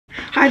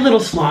Hi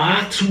little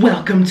sloths,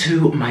 welcome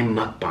to my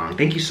mukbang.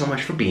 Thank you so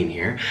much for being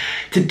here.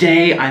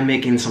 Today I'm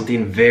making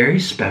something very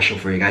special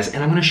for you guys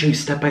and I'm gonna show you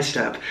step by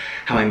step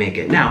how I make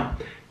it. Now,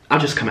 I'll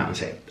just come out and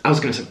say it. I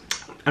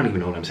don't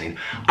even know what I'm saying.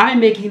 I'm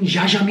making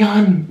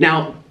jajangmyeon.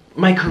 Now,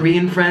 my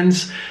Korean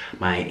friends,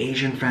 my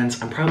Asian friends,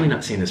 I'm probably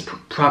not saying this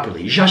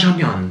properly.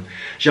 Jajangmyeon.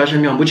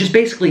 Jajangmyeon, which is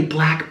basically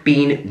black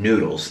bean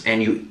noodles.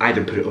 And you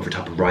either put it over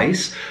top of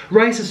rice.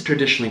 Rice is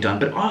traditionally done,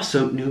 but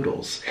also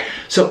noodles.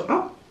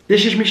 So,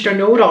 this is Mr.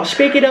 Noodle.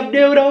 Speaking of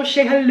noodles,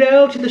 say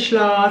hello to the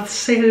sloths.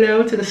 Say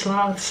hello to the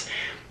sloths.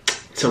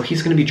 So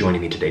he's gonna be joining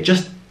me today,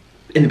 just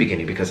in the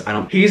beginning, because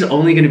he's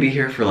only gonna be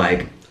here for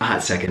like a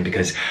hot second,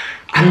 because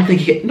I don't think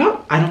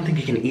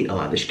he can eat a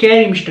lot of this.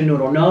 Can he, Mr.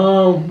 Noodle?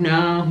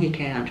 No, he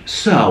can't.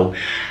 So,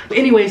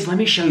 anyways, let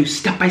me show you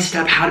step by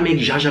step how to make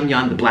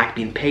jajangmyeon, the black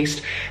bean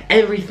paste,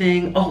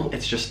 everything. Oh,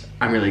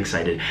 I'm really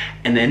excited.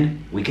 And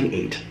then we can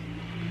eat.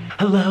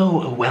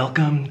 Hello,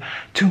 welcome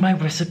to my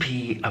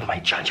recipe of my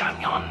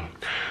jajangmyeon.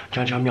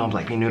 Jajangmyeon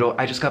black bean noodle.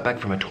 I just got back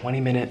from a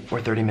 20-minute or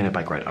 30-minute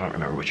bike ride. I don't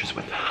remember which is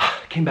what.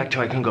 Came back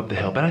till I couldn't go up the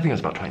hill, but I think it was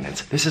about 20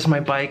 minutes. This is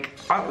my bike.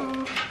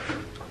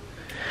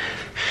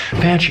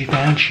 Fancy.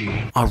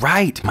 All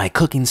right, my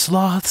cooking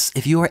sloths.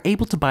 If you are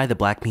able to buy the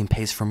black bean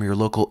paste from your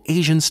local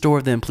Asian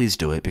store, then please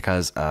do it,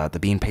 because the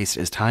bean paste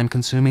is time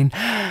consuming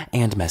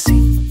and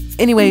messy.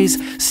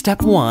 Anyways,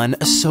 step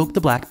 1, soak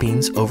the black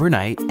beans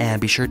overnight,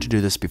 and be sure to do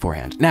this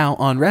beforehand. Now,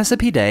 on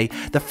recipe day,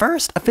 the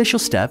first official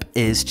step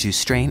is to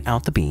strain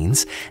out the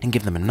beans and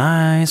give them a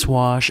nice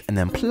wash, and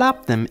then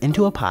plop them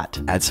into a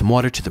pot. Add some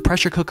water to the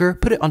pressure cooker,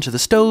 put it onto the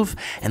stove,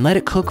 and let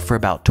it cook for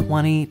about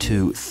 20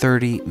 to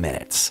 30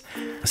 minutes.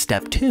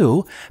 Step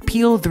 2,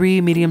 peel 3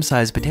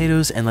 medium-sized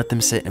potatoes and let them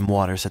sit in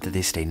water so that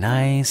they stay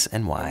nice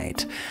and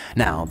white.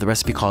 Now, the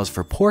recipe calls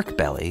for pork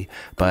belly,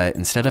 but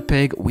instead of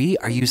pig, we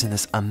are using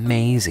this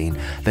amazing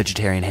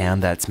vegetarian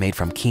ham that's made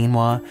from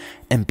quinoa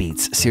and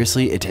beets.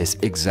 Seriously, it tastes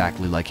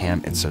exactly like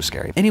ham. It's so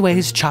scary.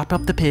 Anyways, chop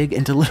up the pig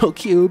into little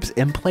cubes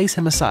and place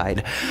him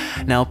aside.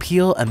 Now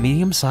peel a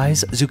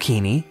medium-sized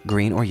zucchini,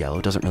 green or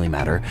yellow, doesn't really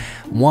matter,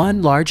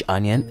 1 large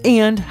onion,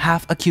 and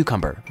half a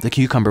cucumber. The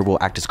cucumber will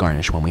act as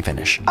garnish when we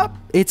finish.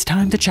 It's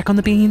time to check on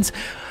the beans.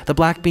 The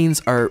black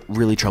beans are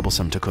really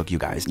troublesome to cook, you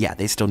guys. Yeah,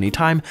 they still need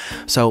time,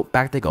 so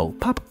back they go.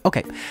 Pop.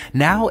 Okay,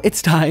 now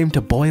it's time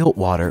to boil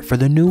water for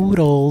the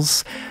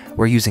noodles.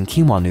 We're using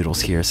quinoa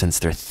noodles here since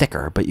they're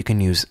thicker, but you can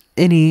use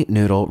any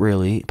noodle,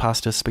 really.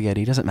 Pasta,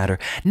 spaghetti, doesn't matter.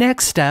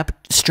 Next step,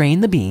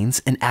 strain the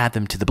beans and add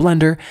them to the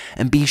blender,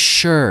 and be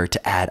sure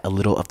to add a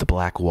little of the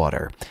black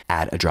water.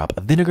 Add a drop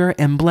of vinegar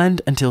and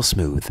blend until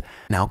smooth.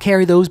 Now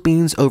carry those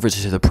beans over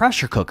to the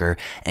pressure cooker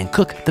and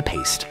cook the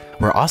paste.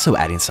 We're also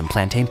adding some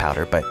plantain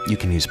powder, but you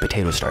can use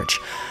potato starch.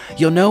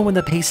 You'll know when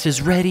the paste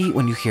is ready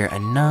when you hear a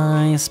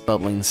nice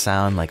bubbling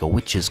sound like a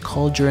witch's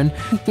cauldron.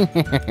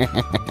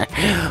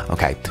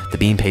 Okay, the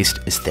bean paste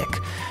is thick.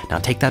 Now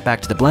take that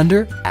back to the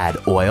blender, add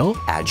oil,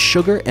 add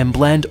sugar, and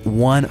blend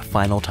one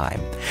final time.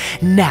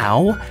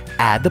 Now,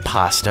 add the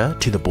pasta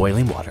to the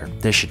boiling water.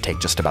 This should take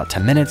just about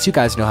 10 minutes. You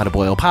guys know how to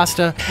boil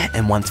pasta.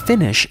 And once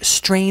finished,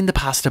 strain the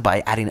pasta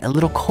by adding a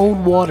little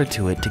cold water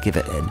to it to give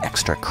it an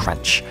extra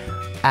crunch.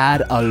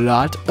 Add a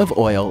lot of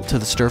oil to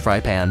the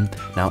stir-fry pan.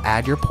 Now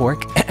add your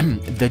pork,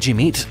 veggie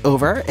meat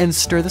over, and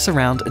stir this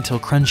around until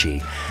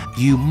crunchy.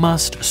 You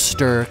must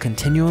stir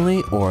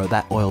continually or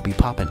that oil will be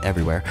popping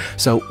everywhere.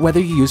 So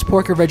whether you use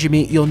pork or veggie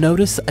meat, you'll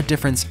notice a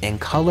difference in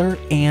color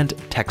and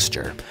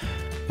texture.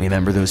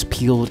 Remember those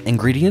peeled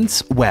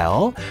ingredients?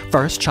 Well,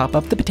 first chop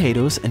up the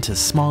potatoes into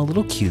small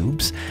little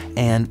cubes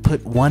and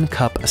put 1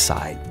 cup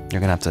aside. You're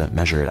gonna have to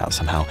measure it out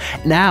somehow.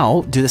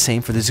 Now, do the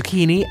same for the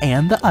zucchini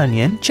and the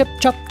onion. Chip,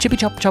 chop, chippy,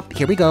 chop, chop.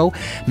 Here we go.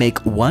 Make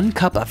 1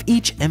 cup of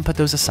each and put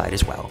those aside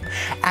as well.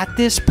 At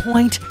this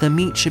point, the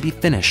meat should be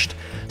finished.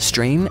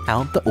 Strain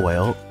out the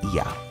oil.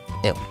 Yeah,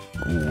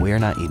 we're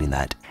not eating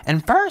that.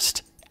 And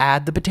first,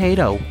 add the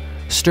potato.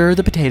 Stir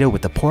the potato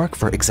with the pork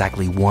for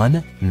exactly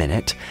 1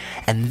 minute,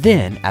 and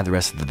then add the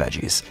rest of the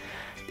veggies.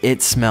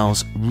 It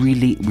smells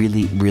really,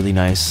 really, really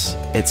nice.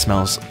 It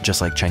smells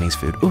just like Chinese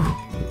food. Ooh,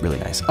 really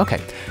nice. Okay,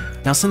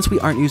 now since we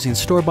aren't using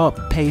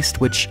store-bought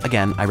paste, which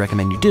again, I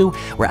recommend you do,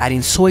 we're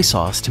adding soy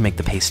sauce to make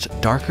the paste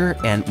darker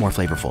and more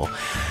flavorful.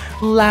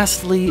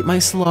 Lastly, my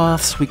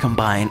sloths, we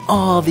combine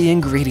all the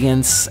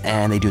ingredients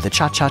and they do the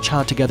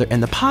cha-cha-cha together in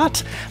the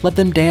pot. Let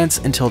them dance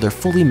until they're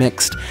fully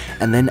mixed,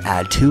 and then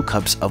add 2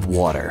 cups of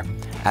water.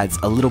 Add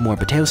a little more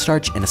potato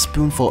starch and a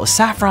spoonful of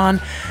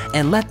saffron,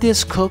 and let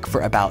this cook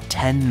for about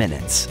 10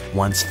 minutes.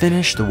 Once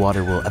finished, the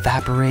water will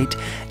evaporate,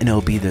 and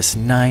it'll be this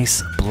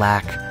nice,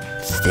 black,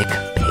 thick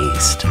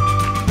paste.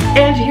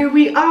 And here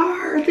we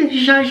are, the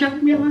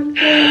jajangmyeon.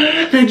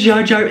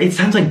 It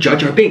sounds like Jar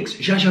Jar Binks.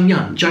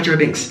 Jajangmyeon, Jar Jar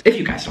Binks. If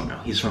you guys don't know,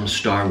 he's from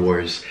Star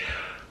Wars.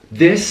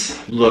 This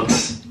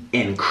looks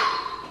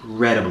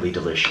incredibly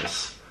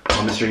delicious.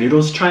 Oh, Mr.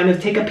 Noodle's trying to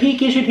take a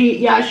peek, isn't he?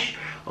 Yes.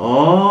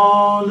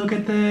 Oh, look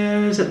at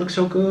this. It looks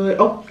so good.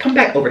 Oh, come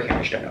back over here,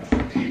 Mr.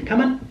 Noodle.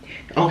 Come on.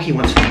 Oh, he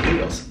wants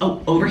noodles.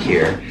 Oh, over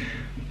here,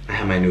 I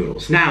have my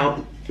noodles.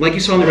 Now, like you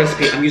saw in the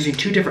recipe, I'm using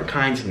 2 different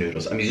kinds of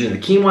noodles. I'm using the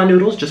quinoa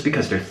noodles just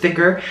because they're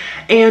thicker,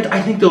 and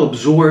I think they'll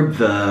absorb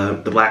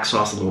the black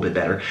sauce a little bit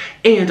better.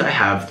 And I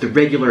have the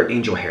regular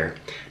angel hair.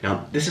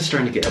 Now, this is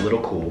starting to get a little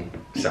cool,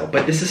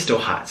 but this is still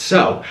hot.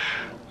 So,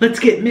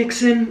 let's get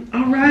mixing.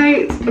 All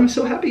right, I'm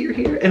so happy you're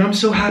here, and I'm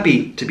so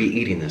happy to be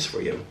eating this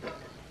for you.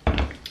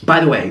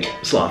 By the way,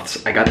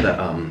 sloths, I got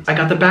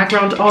the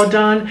background all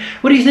done.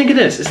 What do you think of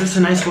this? Is this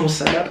a nice little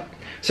setup?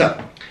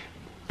 So,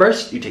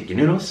 first, you take your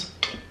noodles.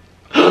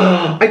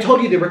 I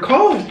told you they were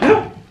cold.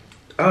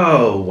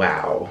 Oh,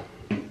 wow.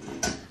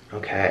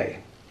 Okay.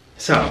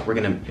 So, we're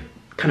gonna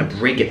kind of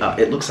break it up.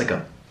 It looks like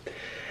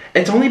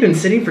it's only been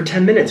sitting for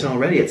 10 minutes and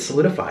already it's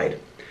solidified.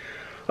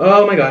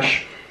 Oh my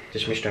gosh.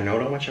 Just Mr.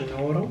 Noodle want some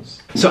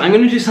noodles? So I'm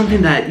gonna do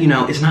something that, you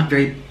know, is not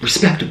very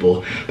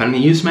respectable, but I'm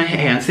gonna use my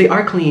hands. They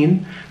are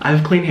clean. I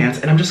have clean hands,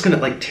 and I'm just gonna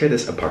like tear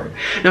this apart.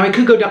 Now I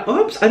could go down,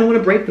 oops, I don't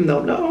wanna break them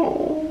though,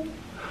 no.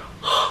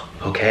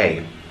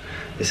 Okay,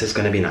 this is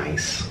gonna be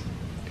nice.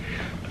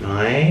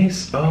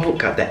 Nice. Oh,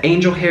 got the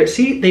angel hair.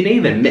 See, they didn't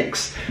even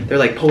mix. They're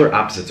like polar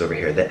opposites over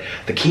here.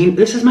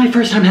 This is my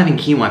first time having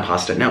quinoa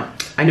pasta. Now,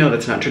 I know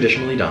that's not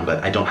traditionally done,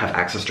 but I don't have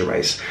access to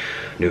rice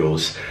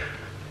noodles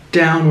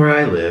down where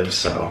I live,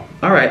 so.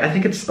 All right, I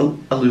think it's a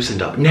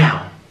loosened up.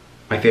 Now,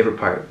 my favorite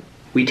part.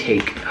 We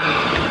take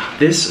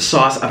this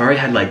sauce. I've already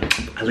had I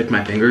licked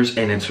my fingers,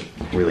 and it's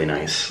really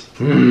nice.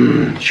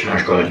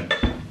 Smells good.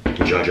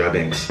 Jaja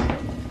Binks.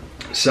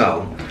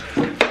 So,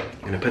 I'm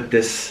gonna put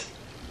this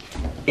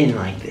in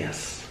like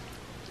this.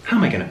 How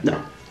am I gonna, no.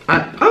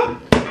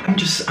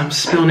 I'm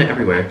spilling it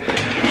everywhere.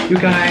 You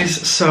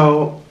guys,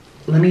 so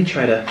let me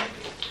try to,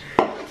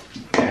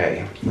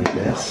 okay, like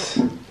this.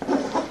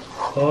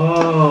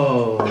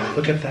 Oh,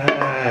 look at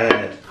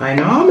that. I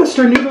know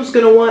Mr. Noodle's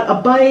gonna want a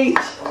bite.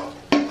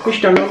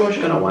 Mr. Noodle's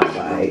gonna want a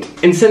bite.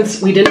 And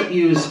since we didn't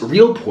use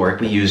real pork,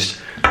 we used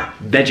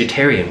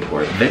vegetarian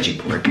pork, veggie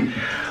pork.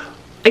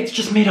 It's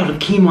just made out of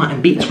quinoa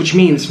and beets, which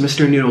means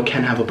Mr. Noodle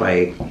can have a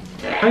bite.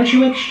 Aren't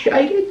you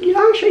excited?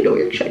 Yes, I know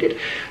you're excited.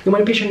 You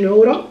want a piece of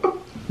noodle?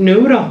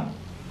 Noodle.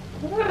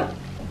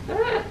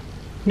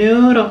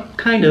 Noodle.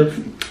 Kind of.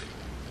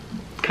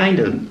 Kind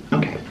of.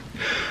 Okay.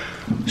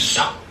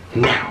 So,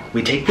 now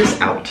we take this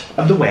out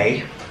of the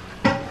way.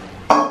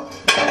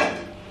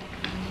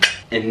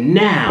 And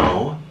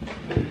now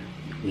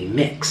we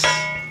mix.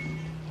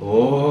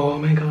 Oh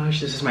my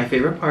gosh, this is my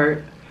favorite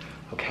part.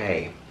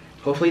 Okay.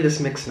 Hopefully this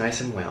mixes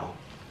nice and well.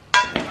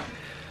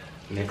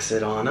 Mix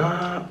it on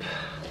up.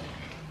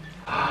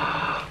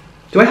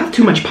 Do I have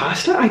too much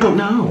pasta? I don't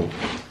know.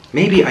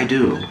 Maybe I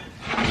do.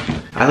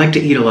 I like to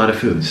eat a lot of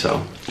food,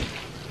 so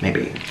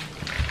maybe.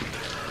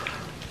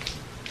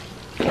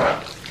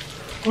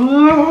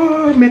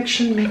 Oh,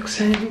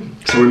 mixing.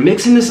 So we're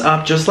mixing this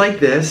up just like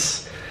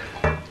this.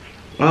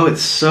 Oh,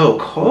 it's so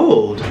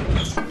cold.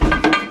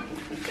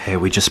 Okay,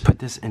 we just put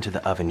this into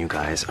the oven, you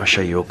guys. I'll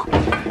show you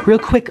real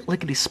quick,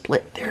 lickety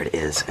split. There it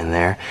is in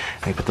there.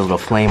 I put the little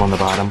flame on the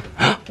bottom.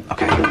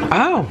 Okay.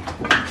 Oh,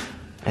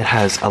 it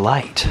has a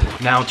light.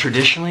 Now,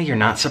 traditionally, you're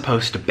not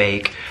supposed to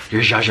bake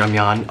your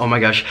jajangmyeon. Oh my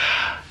gosh.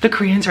 The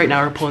Koreans right now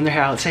are pulling their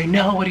hair out and saying,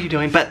 no, what are you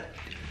doing? But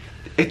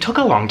it took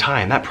a long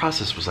time. That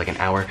process was like an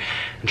hour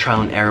and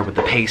trial and error with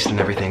the paste and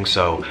everything.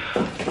 So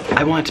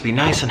I want it to be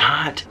nice and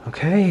hot.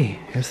 Okay,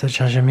 here's the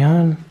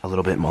jajangmyeon. A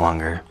little bit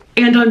longer.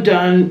 And I'm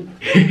done.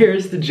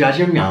 Here's the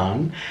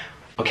jajangmyeon.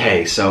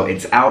 Okay, so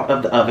it's out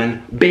of the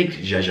oven, baked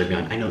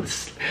jajangmyeon. I know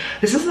this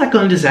is like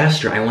a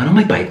disaster. I went on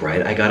my bike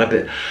ride. I got up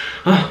at,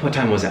 what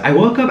time was it? I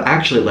woke up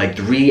actually at like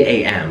 3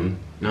 a.m.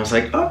 and I was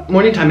like, oh,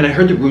 morning time, and I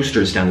heard the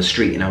roosters down the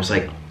street, and I was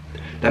like,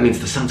 that means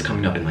the sun's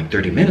coming up in like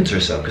 30 minutes or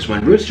so, because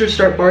when roosters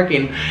start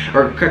barking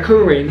or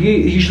crowing, you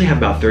usually have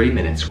about 30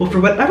 minutes. Well,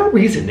 for whatever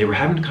reason, they were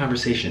having a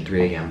conversation at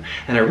 3 a.m.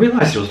 and I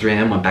realized it was 3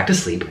 a.m., went back to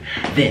sleep.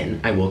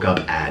 Then I woke up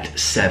at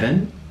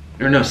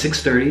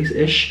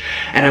 6:30-ish,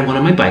 and I went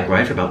on my bike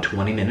ride for about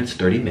 20 minutes,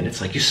 30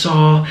 minutes, like you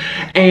saw.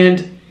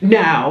 And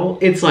now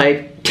it's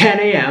like 10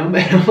 a.m.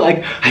 and I'm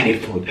like, I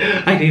need food.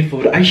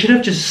 I should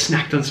have just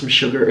snacked on some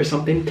sugar or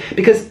something,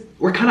 because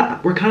we're kind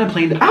of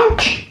playing the,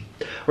 ouch!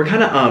 We're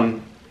kind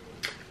of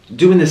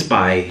doing this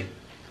by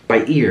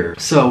ear.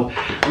 So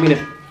I'm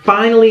gonna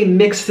finally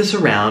mix this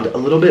around a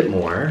little bit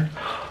more.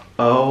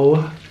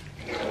 Oh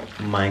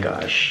my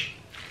gosh.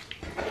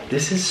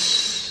 This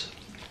is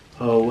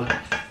so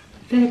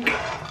thick.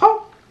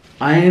 Oh,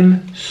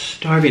 I'm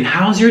starving.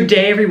 How's your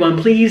day, everyone?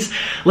 Please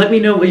let me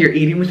know what you're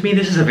eating with me.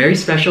 This is a very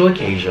special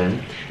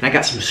occasion, and I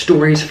got some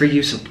stories for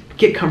you, so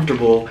get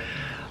comfortable.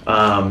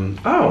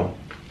 Oh,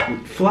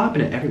 I'm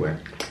flopping it everywhere.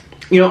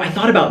 You know, I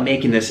thought about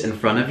making this in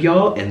front of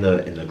y'all in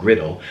the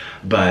griddle,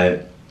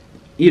 but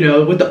you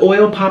know, with the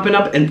oil popping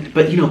up,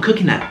 but you know,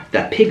 cooking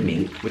that pig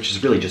meat, which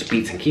is really just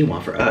beets and quinoa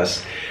for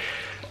us,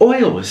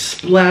 oil was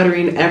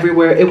splattering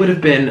everywhere. It would have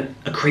been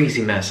a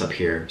crazy mess up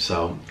here.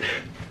 So,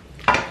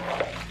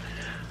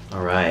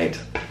 all right,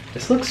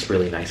 this looks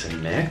really nice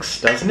and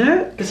mixed, doesn't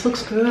it? This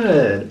looks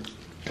good.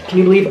 Can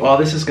you believe all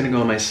this is gonna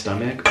go in my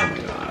stomach? Oh my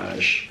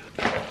gosh.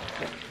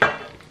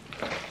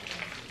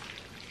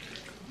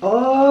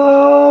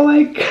 Oh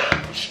my God.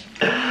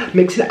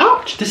 Mix it.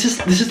 Ouch! This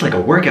is like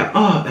a workout.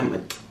 Oh,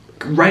 I'm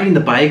riding the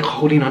bike,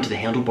 holding onto the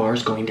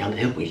handlebars, going down the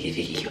hill.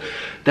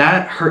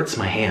 That hurts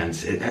my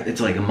hands.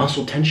 It's like a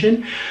muscle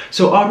tension.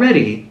 So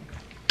already,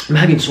 I'm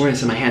having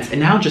soreness in my hands, and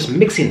now just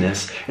mixing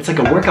this, it's like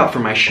a workout for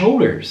my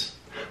shoulders.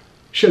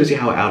 Shows you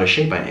how out of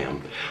shape I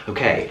am.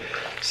 Okay,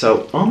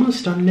 so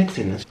almost done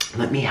mixing this.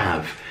 Let me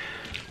have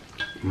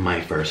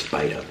my first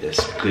bite of this.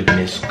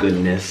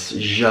 Goodness,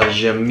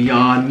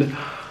 jajangmyeon.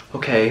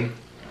 Okay.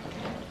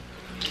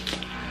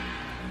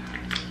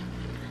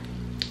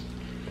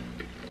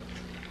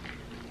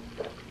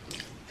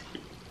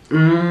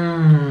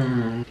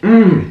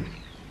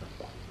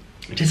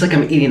 It tastes like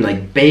I'm eating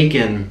like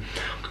bacon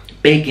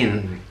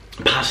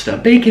pasta.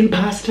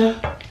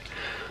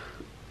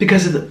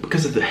 Because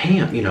of the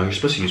ham, you know, you're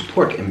supposed to use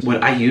pork, and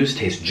what I use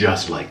tastes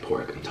just like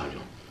pork, I'm telling you.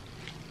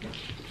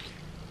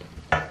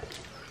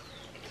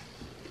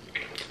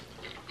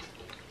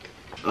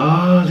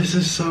 Oh, this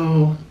is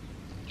so...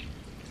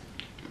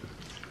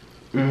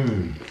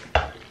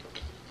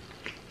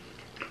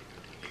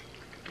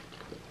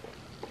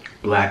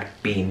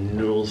 Black bean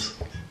noodles.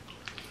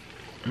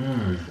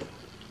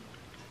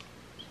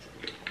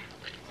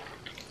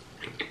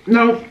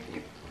 No.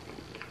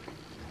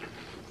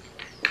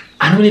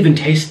 I don't even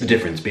taste the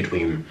difference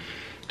between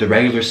the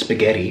regular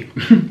spaghetti,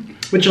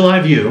 which a lot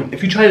of you,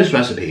 if you try this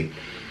recipe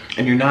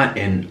and you're not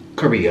in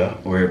Korea,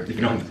 or if you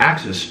don't have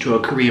access to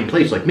a Korean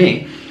place like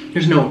me,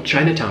 there's no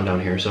Chinatown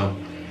down here, so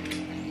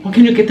well,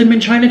 can you get them in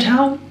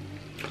Chinatown?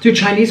 Do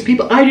Chinese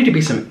people, I need to be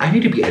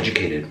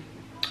educated.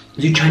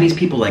 Do Chinese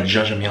people like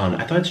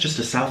jajangmyeon? I thought it's just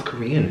a South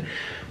Korean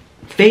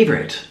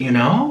favorite, you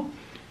know?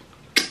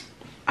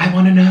 I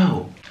want to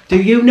know.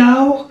 Do you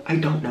know? I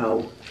don't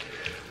know.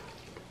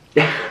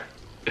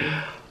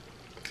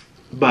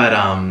 But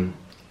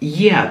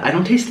yeah, I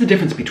don't taste the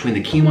difference between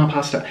the quinoa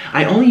pasta.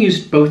 I only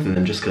used both of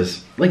them just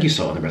because, like you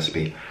saw in the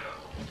recipe.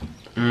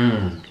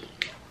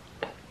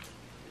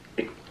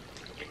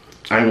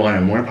 I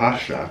wanted more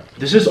pasta.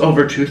 This is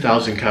over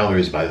 2,000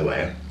 calories, by the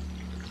way.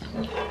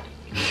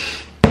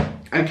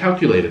 I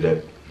calculated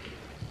it.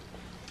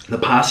 The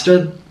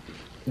pasta,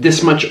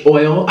 this much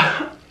oil,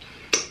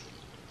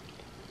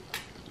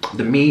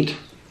 the meat,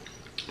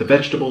 the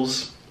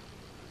vegetables,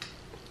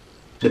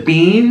 the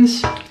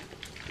beans.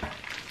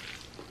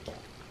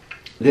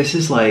 This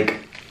is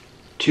like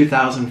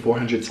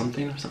 2,400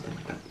 something or something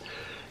like that.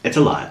 It's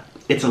a lot.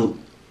 It's a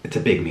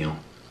big meal.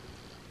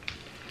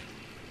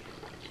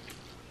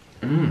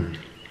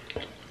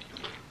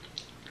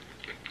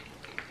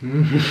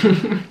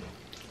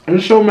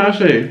 It's so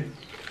messy.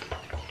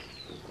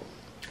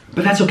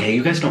 But that's okay,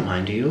 you guys don't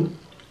mind, do you?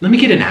 Let me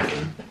get a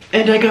napkin.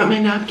 And I got my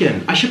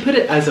napkin. I should put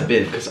it as a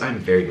bib because I'm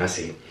very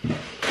messy.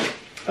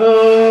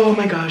 Oh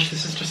my gosh,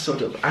 this is just so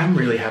delicious. I'm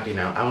really happy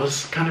now. I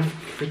was kind of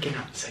freaking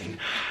out saying,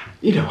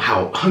 you know,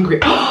 how hungry.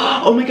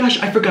 Oh my gosh,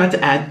 I forgot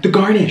to add the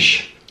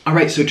garnish. All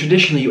right, so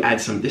traditionally you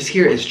add some, this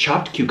here is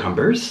chopped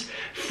cucumbers,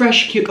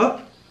 fresh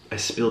oh, I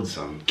spilled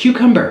some.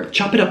 Cucumber,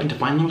 chop it up into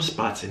fine little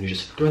spots and you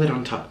just throw that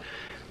on top.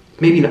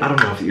 Maybe, I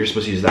don't know if you're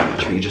supposed to use that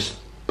much, but you just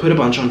put a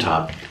bunch on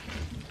top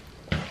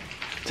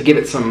to give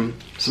it some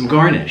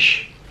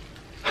garnish.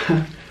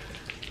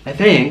 I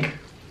think.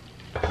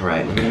 All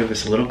right, let me move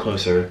this a little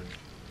closer.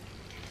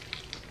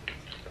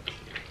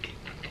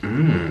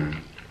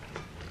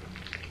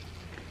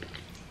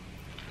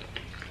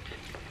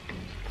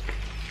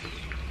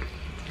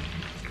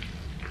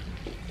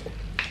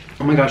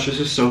 Oh my gosh, this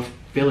is so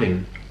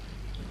filling.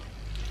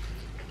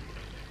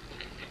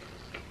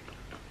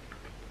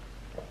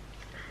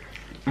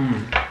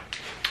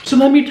 So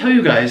let me tell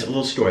you guys a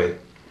little story.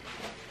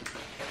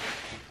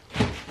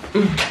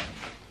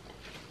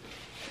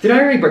 Did I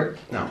already break?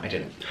 No, I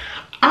didn't.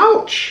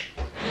 Ouch!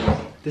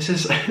 This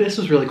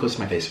was really close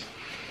to my face.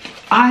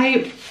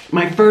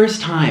 My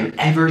first time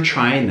ever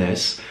trying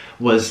this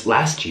was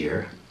last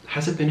year.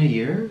 Has it been a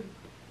year?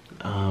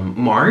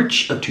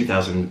 March of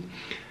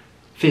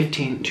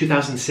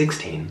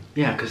 2016.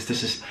 Yeah, because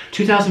this is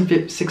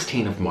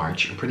 2016 of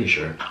March, I'm pretty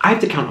sure. I have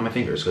to count on my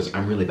fingers because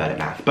I'm really bad at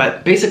math.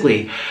 But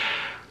basically,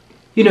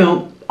 you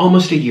know,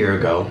 almost a year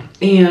ago,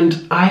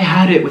 and I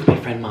had it with my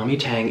friend Mommy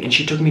Tang, and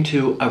she took me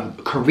to a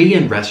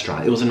Korean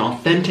restaurant. It was an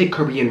authentic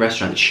Korean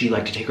restaurant that she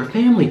liked to take her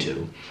family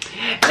to.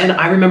 And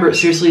I remember it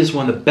seriously as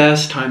one of the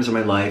best times of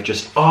my life,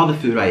 just all the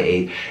food I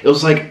ate. It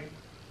was like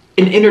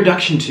an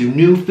introduction to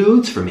new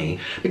foods for me.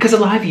 Because a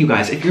lot of you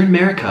guys, if you're in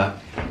America,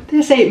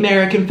 this ain't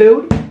American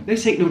food.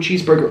 This ain't no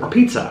cheeseburger or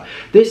pizza.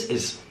 This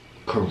is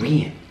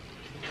Korean.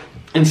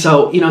 And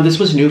so, you know, this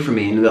was new for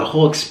me, and the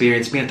whole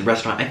experience, being at the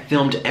restaurant, I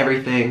filmed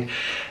everything.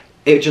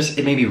 It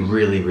made me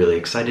really, really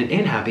excited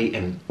and happy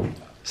and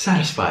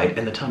satisfied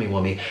in the tummy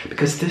wummy,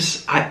 because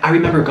this, I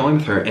remember going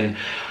with her and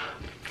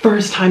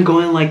first time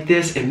going like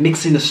this and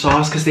mixing the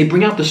sauce, because they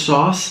bring out the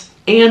sauce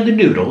and the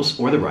noodles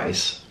or the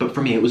rice, but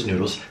for me it was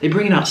noodles. They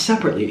bring it out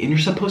separately and you're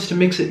supposed to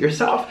mix it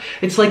yourself.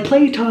 It's like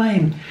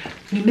playtime.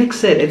 You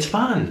mix it, it's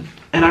fun.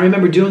 And I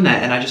remember doing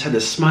that and I just had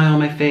this smile on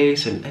my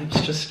face, and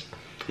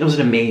it was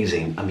an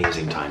amazing,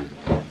 amazing time.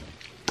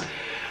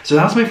 So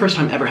that was my first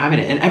time ever having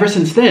it. And ever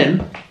since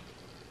then,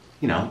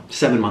 you know,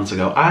 7 months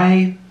ago,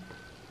 at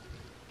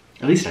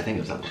least I think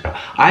it was 7 months ago,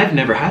 I've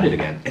never had it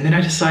again. And then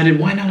I decided,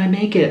 why not I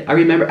make it? I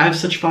remember, I have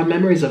such fond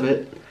memories of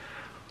it.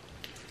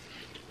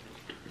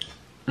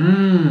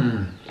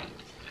 Mmm.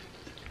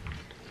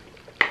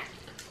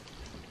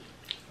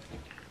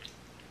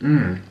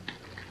 Mmm.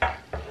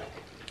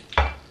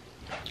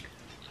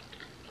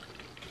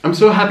 I'm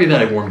so happy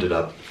that I warmed it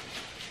up.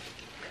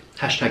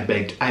 Hashtag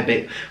baked.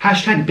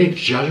 Hashtag baked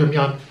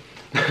jajangmyeon.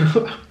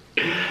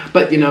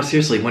 But you know,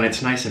 seriously, when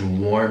it's nice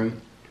and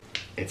warm,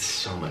 it's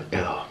so much.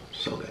 Oh,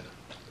 so good.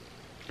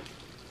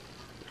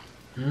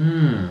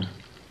 Mmm.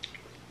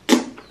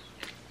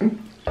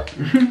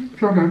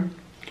 Okay.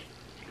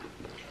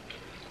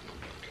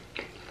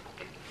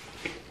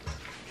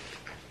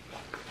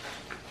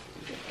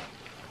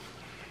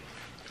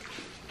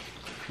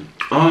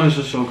 Oh, this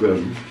is so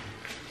good.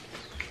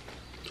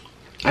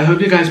 I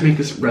hope you guys make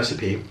this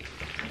recipe.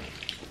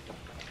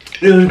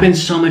 It would have been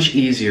so much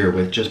easier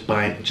with just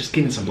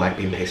getting some black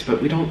bean paste,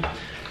 but we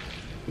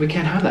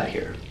can't have that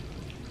here.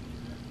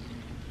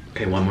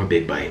 Okay, one more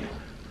big bite.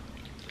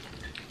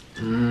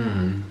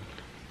 Mmm.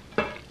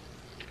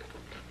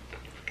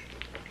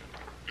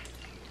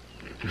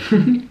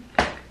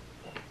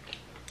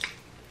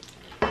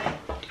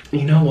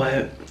 You know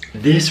what?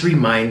 This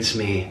reminds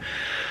me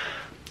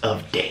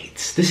of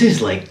dates. This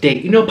is like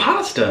date. You know,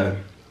 pasta.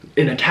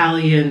 In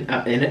Italian,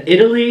 in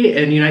Italy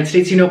and the United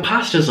States, you know,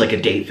 pasta is like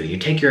a date food. You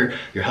take your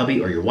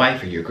hubby or your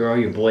wife or your girl or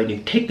your boy and you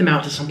take them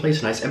out to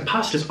someplace nice, and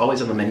pasta is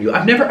always on the menu.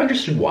 I've never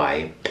understood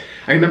why.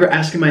 I remember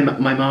asking my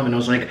mom, and I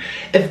was like,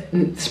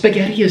 if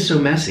spaghetti is so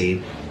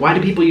messy, why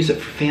do people use it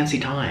for fancy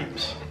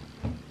times?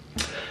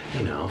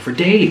 You know, for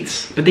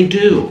dates. But they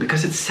do,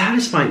 because it's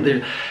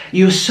satisfying.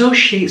 You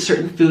associate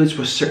certain foods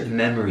with certain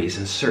memories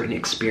and certain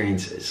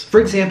experiences.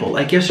 For example,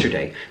 like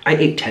yesterday, I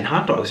ate 10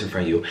 hot dogs in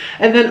front of you,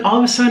 and then all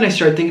of a sudden I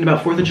started thinking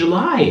about 4th of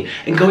July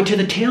and going to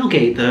the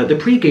tailgate, the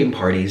pregame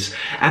parties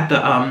at the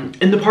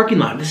in the parking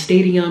lot, the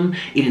stadium,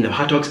 eating the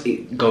hot dogs,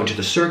 going to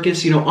the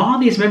circus. You know, all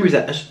these memories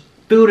that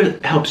food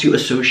helps you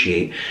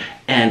associate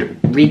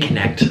and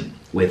reconnect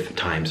with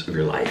times of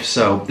your life.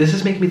 So this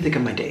is making me think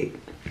of my date.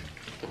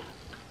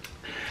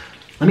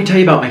 Let me tell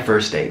you about my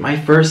first date. My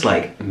first,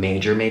 like,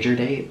 major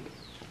date.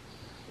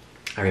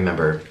 I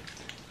remember,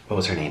 what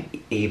was her name?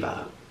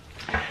 Eva.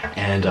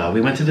 And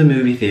we went to the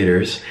movie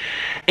theaters.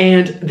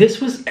 And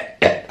this was,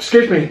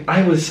 excuse me,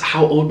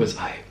 how old was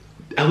I?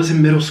 I was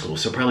in middle school,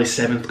 so probably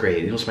 7th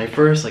grade. It was my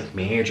first, like,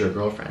 major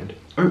girlfriend.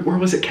 Or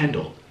was it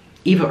Kendall?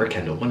 Eva or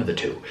Kendall, one of the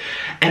two.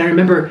 And I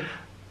remember,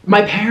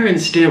 my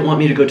parents didn't want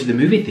me to go to the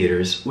movie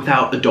theaters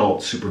without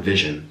adult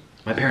supervision.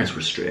 My parents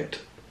were strict.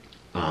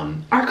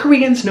 Are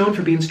Koreans known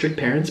for being strict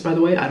parents, by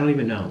the way? I don't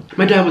even know.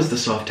 My dad was the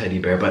soft teddy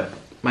bear, but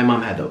my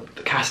mom had the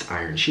cast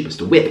iron. She was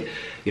the whip.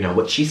 You know,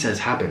 what she says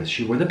happens.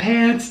 She wore the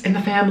pants in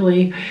the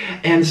family.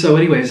 And so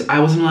anyways, I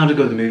wasn't allowed to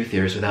go to the movie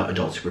theaters without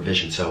adult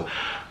supervision. So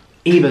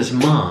Eva's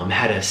mom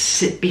had to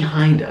sit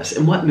behind us.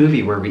 And what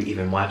movie were we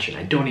even watching?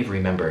 I don't even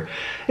remember.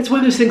 It's one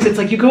of those things, it's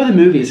like you go to the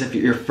movies if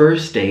your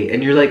first date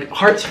and you're like,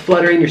 heart's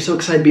fluttering, you're so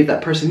excited to be with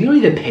that person. You don't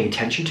even pay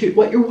attention to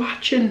what you're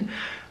watching.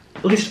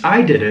 At least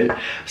I did it.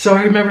 So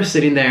I remember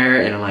sitting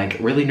there and I'm like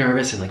really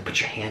nervous and like put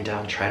your hand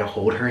down, try to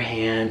hold her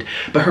hand.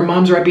 But her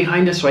mom's right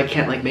behind us, so I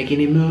can't like make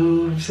any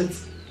moves.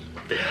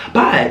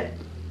 But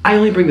I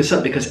only bring this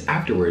up because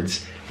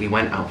afterwards we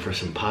went out for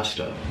some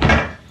pasta.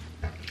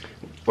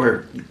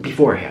 Or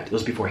beforehand, it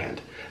was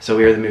beforehand. So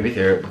we were in the movie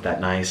theater with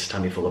that nice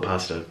tummy full of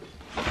pasta.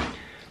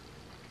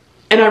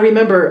 And I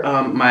remember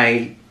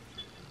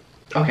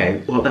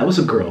okay, well that was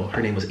a girl,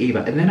 her name was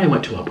Eva. And then I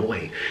went to a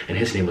boy and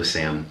his name was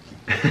Sam.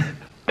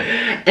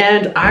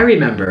 And I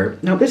remember,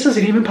 now this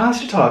isn't even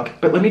pasta talk,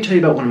 but let me tell you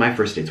about one of my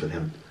first dates with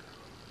him.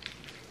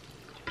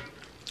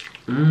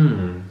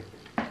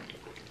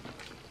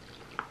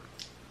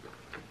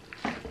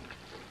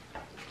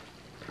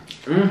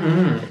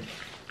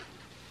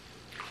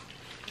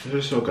 This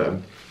is so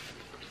good.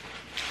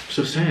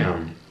 So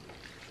Sam,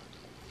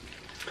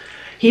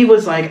 he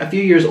was like a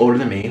few years older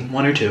than me,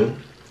 1 or 2.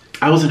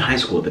 I was in high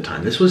school at the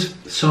time. This was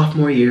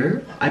sophomore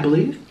year, I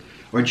believe,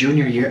 or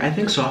junior year, I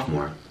think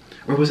sophomore.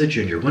 Or was it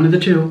junior? One of the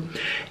two.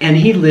 And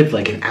he lived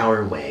like an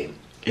hour away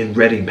in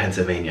Reading,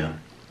 Pennsylvania.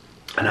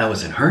 And I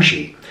was in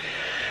Hershey.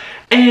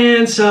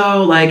 And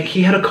so like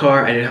he had a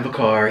car, I didn't have a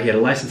car. He had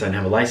a license, I didn't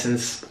have a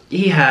license.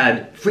 He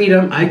had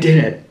freedom, I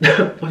didn't.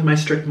 With my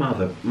strict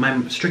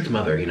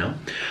mother, you know?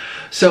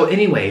 So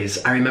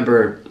anyways, I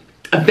remember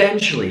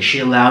eventually she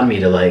allowed me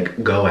to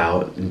like go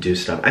out and do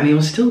stuff. I mean, it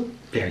was still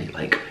very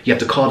like, you have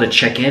to call to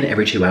check in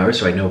every 2 hours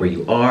so I know where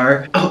you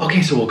are. Oh,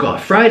 okay, so we'll go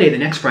out Friday, the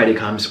next Friday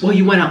comes. Well,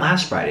 you went out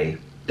last Friday.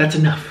 That's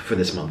enough for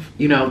this month.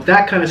 You know,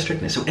 that kind of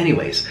strictness. So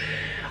anyways,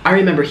 I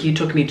remember he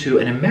took me to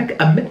a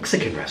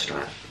Mexican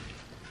restaurant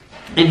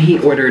and he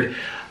ordered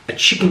a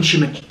chicken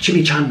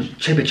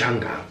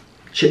chimichanga.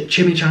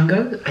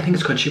 Chimichanga? I think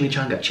it's called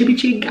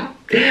chimichanga.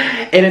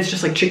 And it's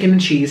just like chicken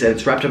and cheese and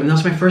it's wrapped up. And that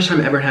was my first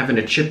time ever having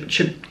a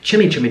chimichanga.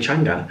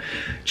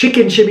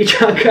 Chicken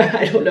chimichanga.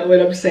 I don't know what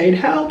I'm saying.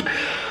 Help.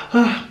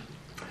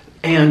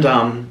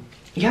 And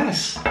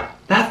yes,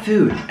 that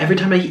food, every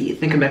time I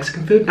think of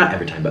Mexican food, not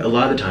every time, but a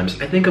lot of the times,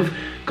 I think of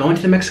going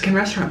to the Mexican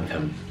restaurant with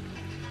him.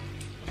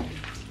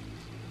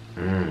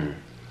 Mmm.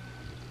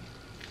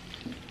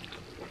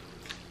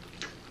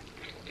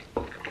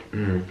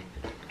 Mmm.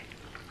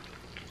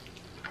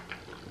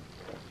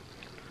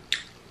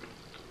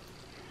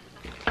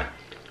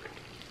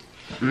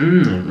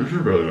 Mmm, this is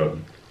really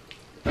good.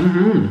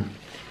 Mm-hmm.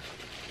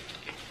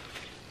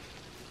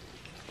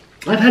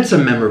 I've had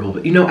some memorable,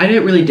 but you know, I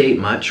didn't really date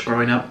much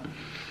growing up,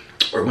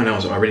 or when I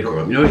was already growing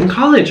up. You know, in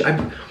college,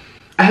 I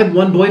had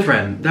one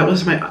boyfriend. That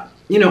was my,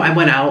 you know, I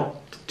went out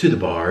to the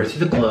bars, to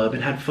the club,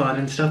 and had fun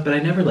and stuff, but I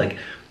never, like,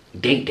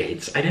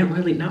 dates. I didn't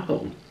really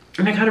know.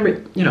 And I kind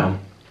of, you know,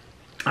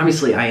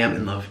 obviously I am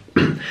in love.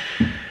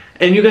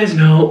 And you guys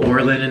know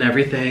Orlin and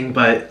everything,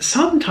 but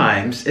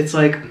sometimes it's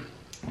like,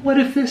 what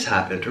if this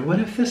happened? Or what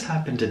if this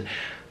happened? And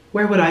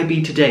where would I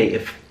be today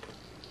if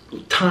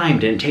time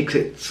didn't take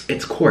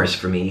its course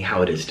for me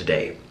how it is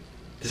today?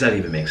 Does that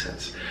even make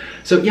sense?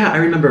 So yeah, I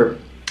remember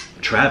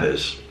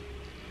Travis.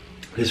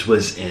 This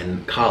was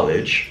in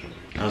college.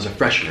 I was a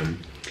freshman.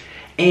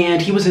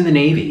 And he was in the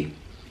Navy.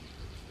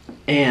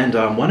 And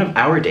one of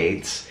our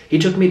dates, he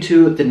took me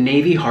to the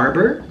Navy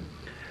Harbor,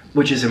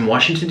 which is in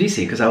Washington,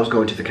 D.C., because I was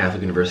going to the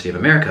Catholic University of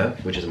America,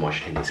 which is in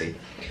Washington, D.C.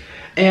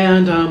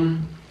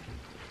 And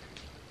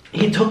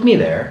he took me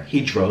there.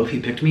 He drove. He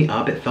picked me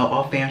up. It felt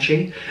all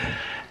fancy.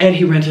 And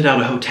he rented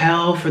out a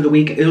hotel for the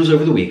week. It was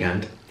over the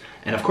weekend.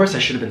 And of course, I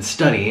should have been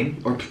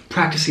studying or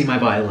practicing my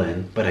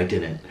violin, but I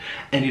didn't.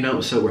 And you know, it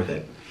was so worth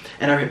it.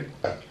 And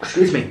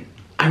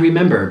I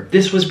remember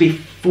this was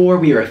before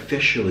we were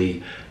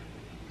officially,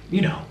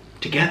 you know,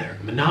 together,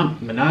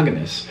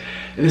 monogamous.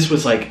 And this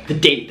was like the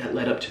date that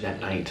led up to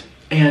that night.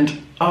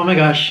 And oh my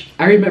gosh,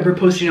 I remember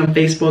posting on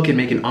Facebook and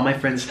making all my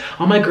friends,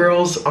 all my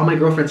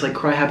girlfriends like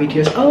cry happy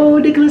tears. Oh,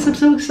 Nicholas, I'm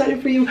so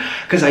excited for you.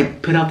 Because I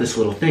put out this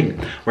little thing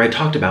where I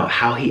talked about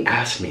how he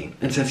asked me.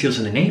 And since he was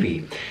in the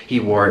Navy, he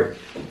wore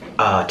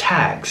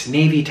tags,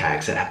 Navy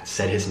tags that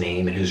said his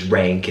name and his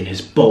rank and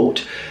his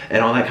boat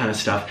and all that kind of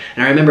stuff.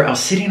 And I remember I was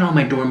sitting on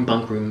my dorm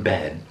bunk room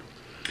bed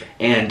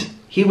and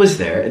he was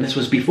there, and this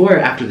was before or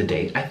after the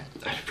date. I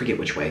forget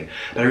which way,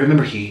 but I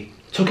remember he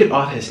took it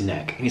off his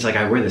neck and he's like,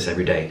 I wear this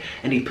every day.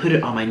 And he put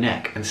it on my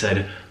neck and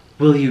said,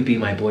 will you be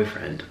my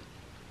boyfriend?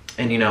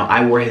 And you know,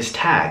 I wore his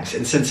tags.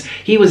 And since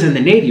he was in the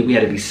Navy, we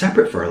had to be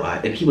separate for a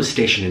lot. And he was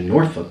stationed in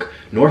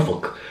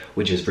Norfolk,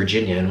 which is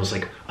Virginia, and it was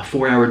like a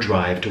 4-hour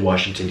drive to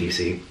Washington,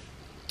 D.C.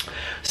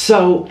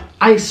 So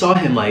I saw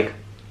him like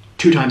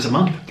 2 times a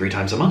month, 3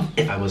 times a month,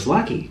 if I was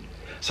lucky,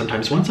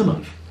 sometimes once a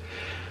month.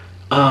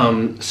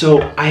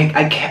 So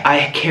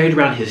I carried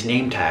around his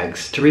name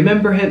tags to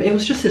remember him. It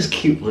was just this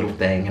cute little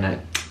thing,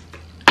 and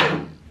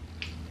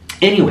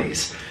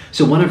anyways,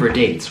 so one of our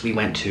dates, we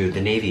went to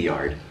the Navy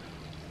Yard.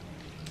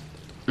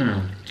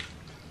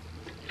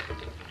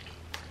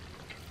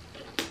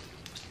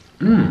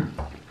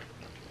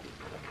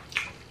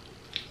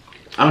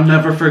 I'll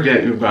never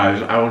forget, you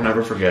guys. I will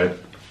never forget.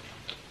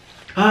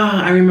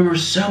 I remember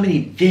so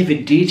many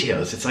vivid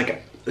details. It's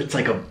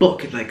like a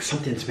book, like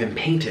something's been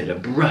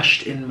painted,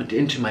 brushed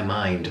into my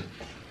mind.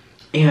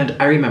 And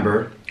I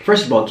remember,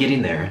 first of all,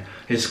 getting there,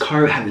 his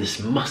car had this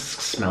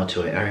musk smell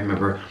to it. I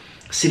remember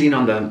sitting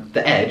on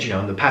the edge, you know,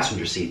 in the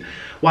passenger seat,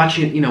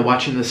 watching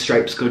the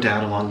stripes go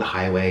down along the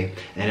highway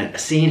and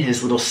seeing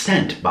his little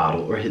scent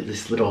bottle, or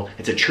this little,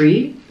 it's a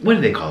tree? What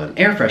do they call it?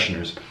 Air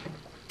fresheners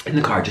in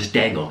the car just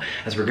dangle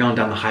as we're going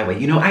down the highway.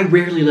 You know, I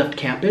rarely left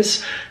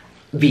campus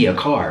via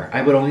car.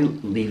 I would only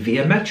leave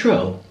via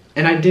metro.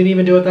 And I didn't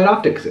even do it that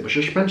often because it was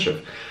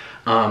expensive.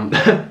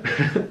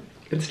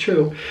 It's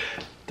true.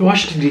 The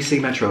Washington, D.C.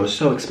 metro is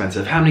so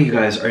expensive. How many of you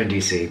guys are in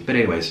D.C.? But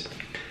anyways,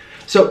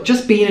 so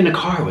just being in a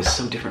car was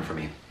so different for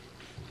me.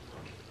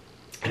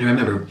 And I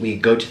remember we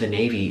go to the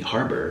Navy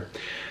Harbor.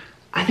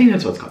 I think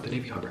that's what it's called, the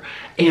Navy Harbor.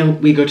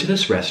 And we go to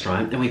this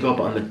restaurant and we go up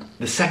on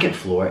the second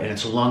floor and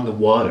it's along the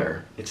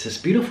water. It's this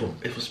beautiful,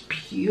 it was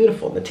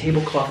beautiful. The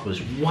tablecloth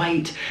was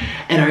white.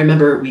 And I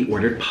remember we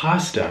ordered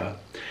pasta.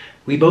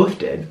 We both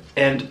did.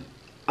 And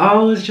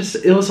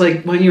it was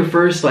like when you're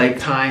first like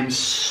time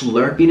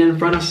slurping in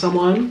front of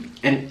someone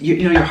and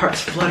you know your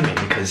heart's fluttering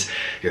because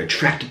you're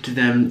attracted to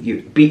them.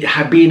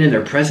 Being in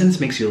their presence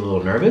makes you a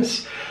little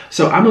nervous.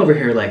 So I'm over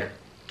here like,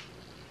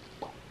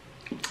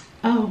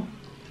 oh,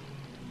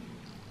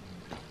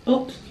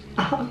 oops,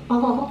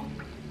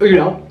 you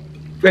know,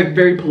 like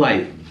very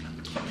polite.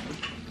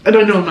 And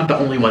I know I'm not the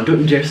only one.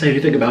 Don't dare say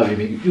anything about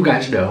me. You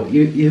guys know.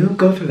 You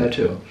go through that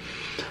too.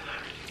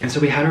 And so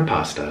we had our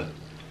pasta.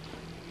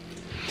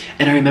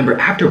 And I remember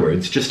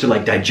afterwards, just to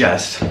like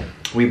digest,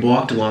 we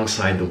walked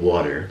alongside the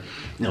water.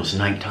 It was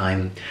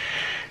nighttime.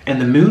 And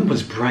the moon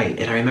was bright.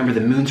 And I remember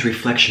the moon's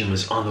reflection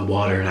was on the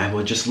water. And I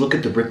would just look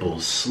at the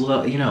ripples.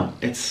 Slow, you know,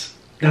 it's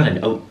not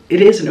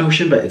it is an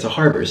ocean, but it's a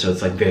harbor. So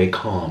it's like very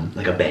calm,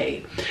 like a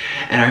bay.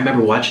 And I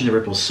remember watching the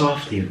ripples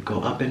softly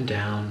go up and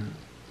down,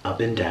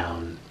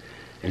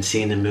 and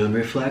seeing the moon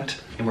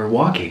reflect. And we're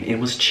walking. It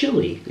was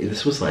chilly.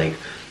 This was like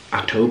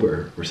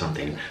October or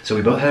something. So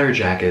we both had our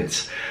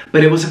jackets,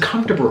 but it was a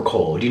comfortable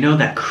cold. You know,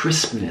 that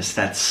crispness,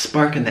 that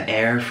spark in the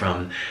air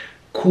from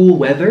cool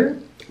weather.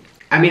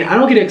 I mean, I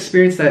don't get to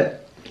experience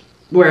that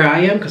where I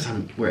am because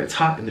I'm where it's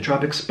hot in the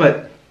tropics,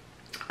 but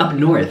up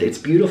north, it's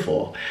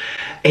beautiful.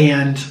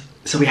 And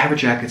so we have our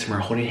jackets and we're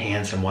holding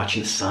hands and I'm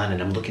watching the sun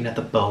and I'm looking at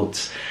the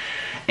boats.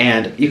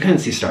 And you couldn't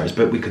see stars,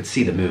 but we could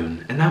see the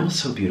moon. And that was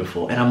so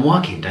beautiful. And I'm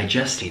walking,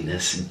 digesting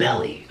this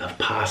belly of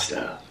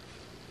pasta.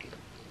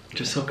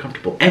 Just so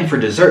comfortable. And for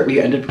dessert, we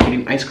ended up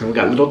eating ice cream. We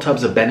got little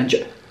tubs of Ben &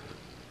 Jerry's.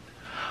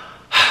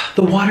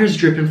 The water's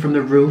dripping from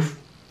the roof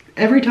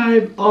every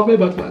time, all my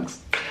mukbangs.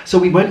 So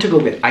we went to go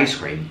get ice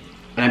cream.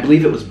 And I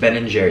believe it was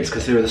Ben & Jerry's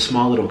because they were the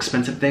small little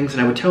expensive things.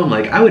 And I would tell them,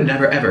 like, I would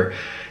never ever,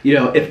 you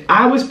know, if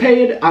I was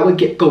paid, I would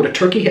go to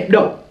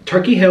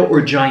Turkey Hill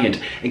or Giant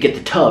and get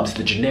the tubs,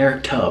 the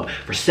generic tub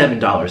for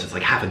 $7. It's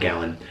like half a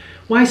gallon.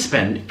 Why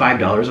spend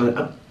 $5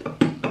 on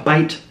a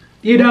bite?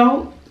 You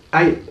know?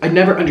 I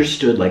never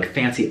understood like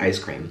fancy ice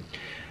cream.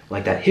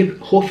 Like that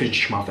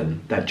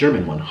Hofenschmuffen, that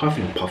German one,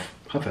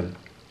 Hoffen.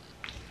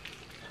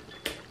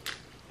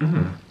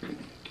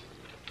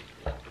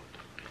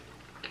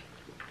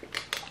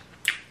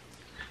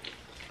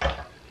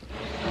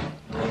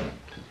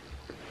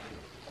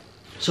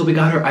 So we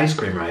got our ice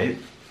cream, right?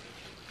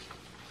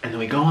 And then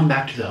we go on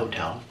back to the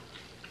hotel.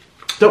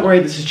 Don't worry,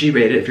 this is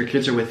G-rated. If your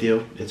kids are with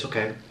you, it's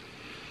okay.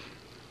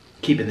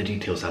 Keeping the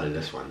details out of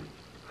this one.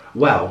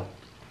 Well,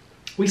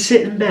 we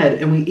sit in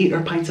bed and we eat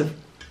our things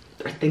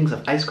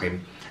of ice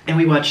cream. And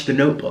we watch The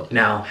Notebook.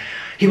 Now,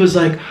 he was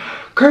like,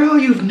 girl,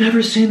 you've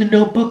never seen The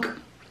Notebook?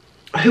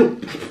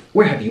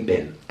 Where have you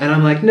been? And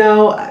I'm like,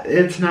 no,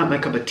 it's not my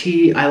cup of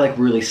tea. I like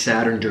really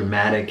sad and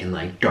dramatic and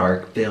like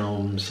dark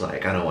films.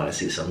 Like, I don't want to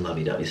see some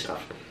lovey-dovey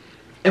stuff.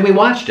 And we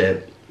watched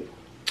it.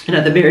 And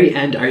at the very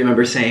end, I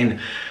remember saying,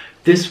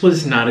 this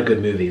was not a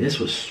good movie. This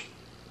was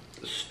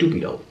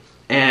stupido.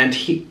 And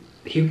he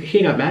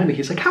got mad at me.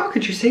 He's like, how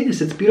could you say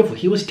this? It's beautiful.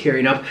 He was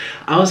tearing up.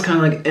 I was kind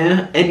of like,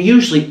 eh. And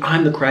usually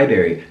I'm the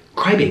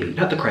crybaby,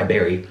 not the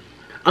cryberry.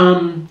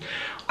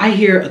 I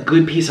hear a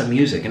good piece of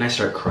music and I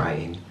start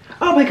crying.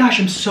 Oh my gosh,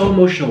 I'm so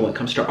emotional when it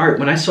comes to art.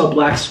 When I saw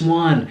Black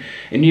Swan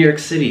in New York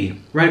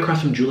City, right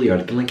across from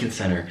Juilliard at the Lincoln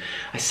Center,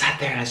 I sat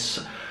there and I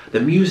saw the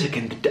music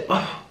and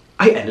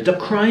I ended up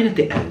crying at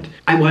the end.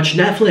 I watch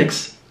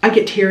Netflix. I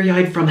get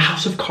teary-eyed from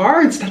House of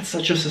Cards. That's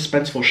such a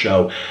suspenseful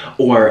show.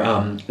 Or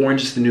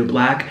Orange is the New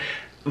Black.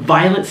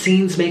 Violent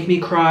scenes make me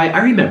cry. I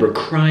remember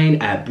crying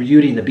at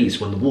Beauty and the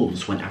Beast when the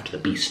wolves went after the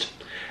beast.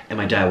 And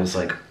my dad was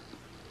like,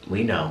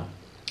 we know.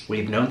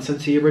 We've known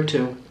since you were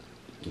 2.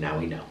 Now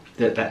we know.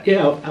 You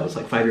know, I was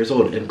like 5 years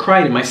old and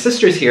crying. And my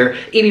sister's here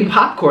eating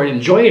popcorn,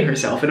 enjoying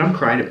herself. And I'm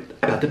crying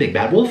about the big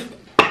bad wolf,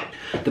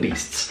 the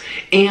beasts,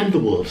 and the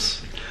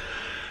wolves.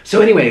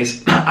 So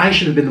anyways, I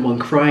should have been the one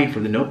crying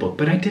from The Notebook,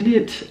 but I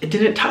didn't. It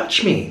didn't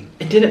touch me.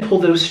 It didn't pull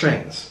those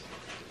strings.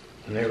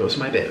 And there goes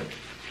my bib.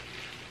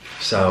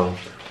 So,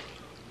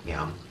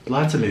 yeah,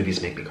 lots of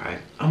movies make me cry.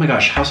 Oh my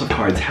gosh, House of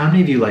Cards. How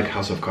many of you like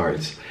House of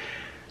Cards?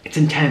 It's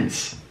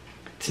intense.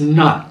 It's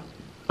not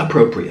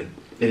appropriate.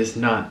 It is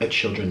not a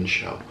children's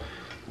show.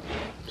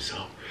 So,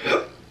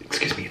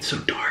 excuse me, it's so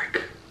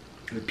dark.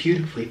 It's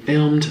beautifully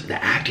filmed.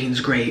 The acting's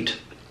great.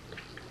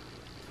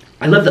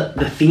 I love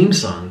the theme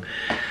song.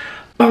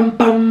 Bum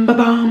bum ba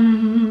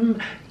bum,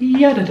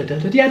 yada da da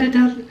da yada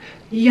da,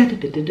 yada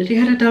da da da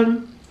yada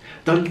dum,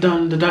 dum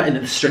dum da da, and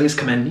then the strings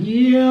come in,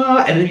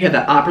 yeah, and then you have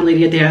that opera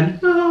lady at the end.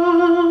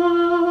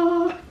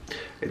 Ah.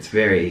 It's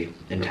very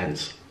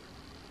intense.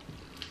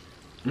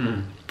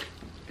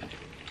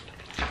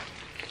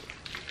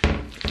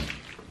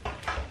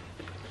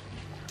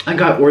 I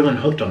got Orlin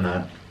hooked on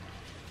that.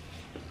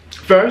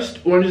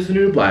 First, Orange is the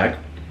New Black.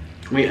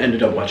 We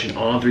ended up watching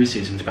all 3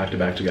 seasons back to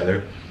back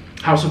together.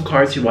 House of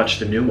Cards, he watched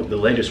the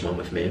latest one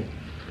with me.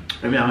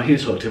 And now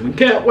he's hooked and we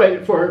can't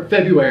wait for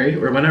February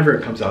or whenever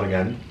it comes out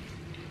again.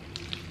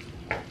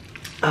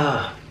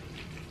 Oh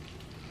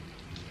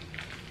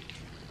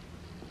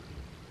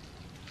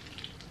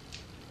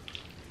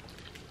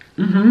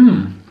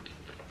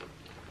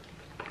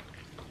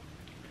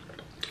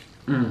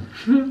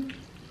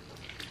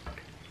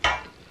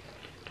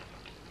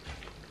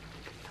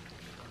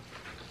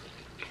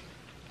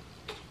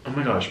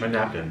my gosh, my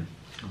napkin.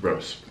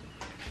 Gross.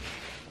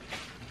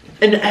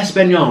 In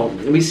Espanol,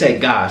 we say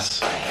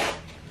gas.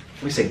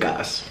 We say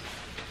gas.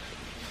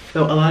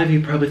 Though a lot of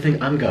you probably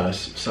think I'm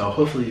Gus, so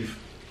hopefully you've...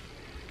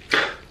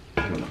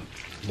 I don't know.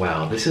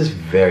 Wow, this is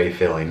very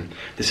filling.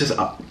 This is...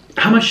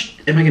 how much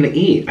am I gonna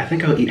eat? I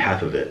think I'll eat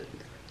half of it.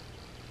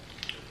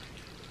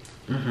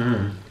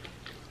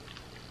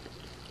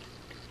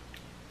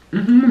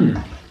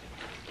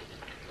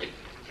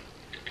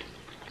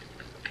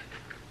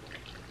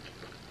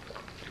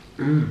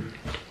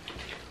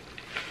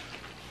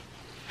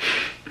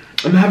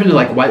 I'm having to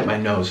like wipe my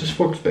nose. This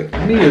fork's big.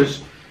 Let me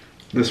use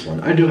this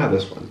one. I do have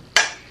this one.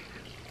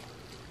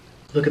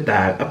 Look at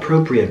that.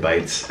 Appropriate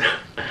bites.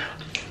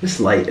 This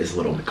light is a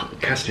little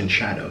casting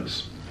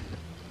shadows.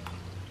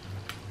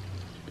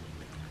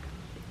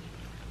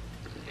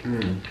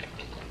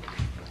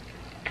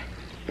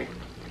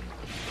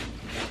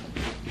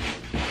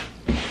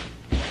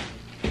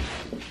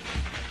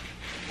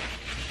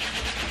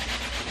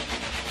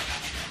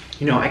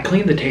 You know, I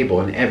cleaned the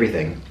table and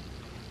everything,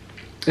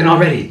 and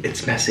already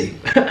it's messy.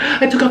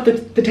 I took off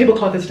the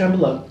tablecloth that's down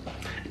below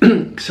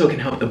so it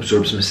can help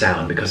absorb some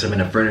sound because I'm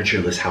in a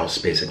furnitureless house,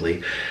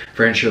 basically.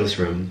 Furnitureless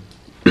room.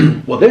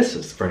 Well, this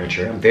is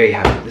furniture. I'm very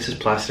happy. This is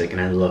plastic and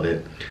I love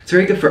it. It's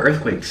very good for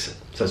earthquakes,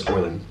 says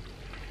Orlin.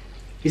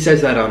 He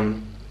says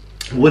that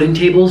wooden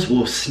tables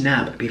will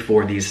snap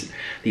before these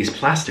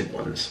plastic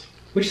ones,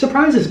 which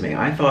surprises me.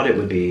 I thought it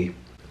would be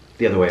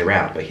the other way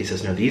around, but he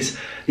says no, these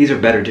are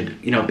better to,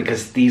 you know,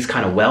 because these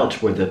kind of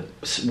welt where the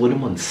wooden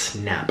ones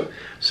snap.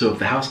 So if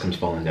the house comes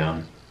falling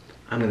down,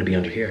 I'm gonna be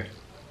under here.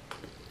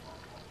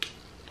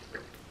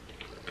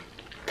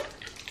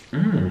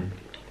 Oh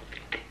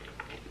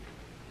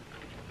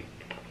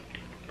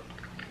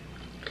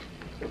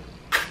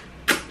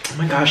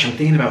my gosh, I'm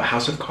thinking about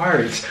House of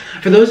Cards.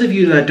 For those of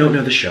you that don't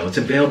know the show, it's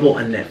available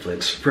on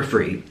Netflix for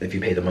free if you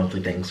pay the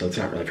monthly thing, so it's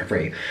not really for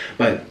free.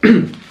 But,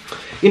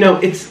 you know,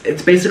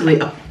 it's basically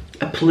a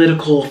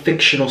political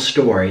fictional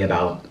story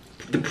about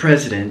the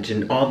president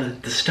and all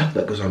the stuff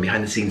that goes on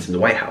behind the scenes in the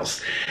White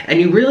House. And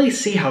you really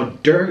see how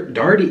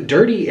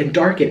dirty and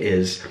dark it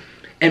is.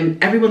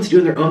 And everyone's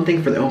doing their own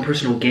thing for their own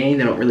personal gain.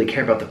 They don't really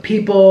care about the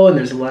people, and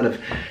there's a lot of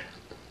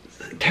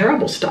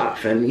terrible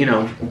stuff. And, you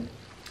know,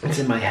 it's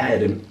in my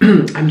head,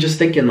 and I'm just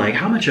thinking, like,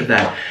 how much of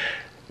that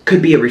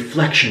could be a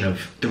reflection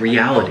of the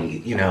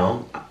reality, you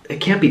know?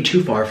 It can't be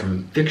too far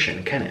from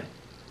fiction, can it?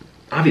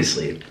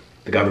 Obviously,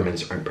 the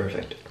governments aren't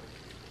perfect.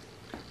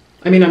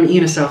 I mean, I'm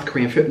eating a South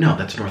Korean food. No,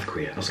 that's North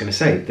Korea. I was going to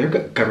say, their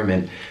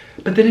government.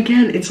 But then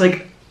again, it's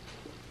like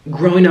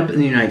growing up in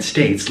the United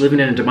States, living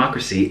in a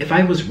democracy. If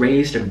I was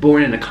raised and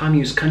born in a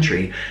communist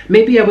country,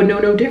 maybe I would know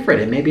no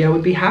different, and maybe I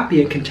would be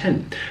happy and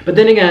content. But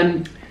then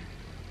again,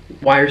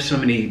 why are so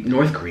many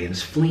North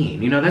Koreans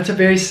fleeing? You know, that's a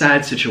very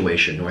sad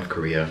situation, North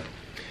Korea.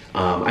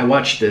 I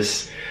watched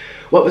this,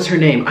 what was her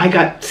name?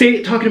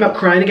 Talking about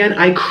crying again,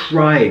 I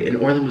cried, and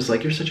Orlin was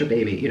like, you're such a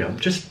baby, you know,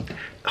 just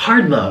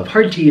hard love,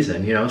 hard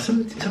teasing, you know.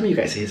 Some of you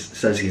guys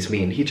says he's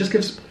mean. He just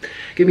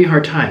give me a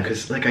hard time,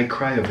 because, like, I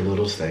cry over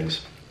little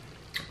things.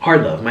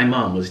 Hard love. My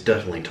mom was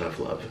definitely tough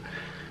love,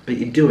 but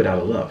you do it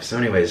out of love. So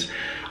anyways,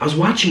 I was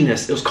watching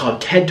this. It was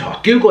called TED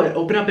Talk. Google it,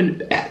 open up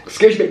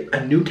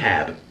a new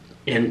tab,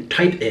 and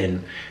type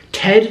in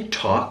TED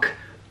Talk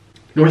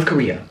North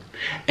Korea.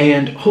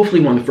 And hopefully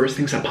one of the first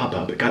things that pop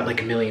up, it got like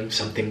 1 million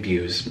something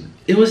views.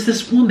 It was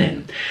this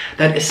woman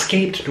that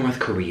escaped North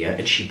Korea,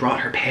 and she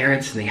brought her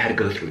parents, and they had to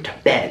go through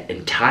Tibet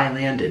and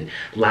Thailand and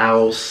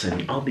Laos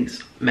and all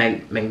these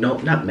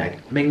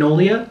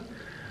Magnolia?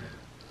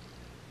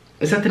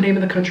 Is that the name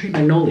of the country?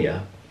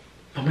 Magnolia.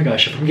 Oh my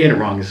gosh, if I'm getting it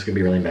wrong, this is gonna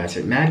be really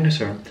embarrassing. Magnus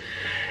or...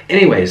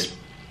 Anyways,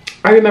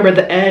 I remember at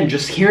the end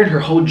just hearing her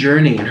whole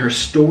journey and her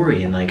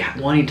story and like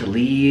wanting to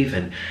leave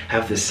and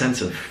have this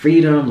sense of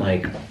freedom,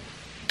 like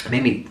it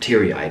made me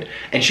teary-eyed.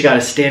 And she got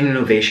a standing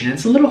ovation. And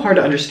it's a little hard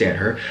to understand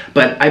her,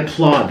 but I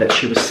applaud that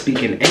she was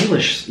speaking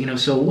English, you know,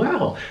 so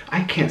well.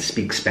 I can't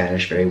speak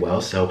Spanish very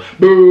well, so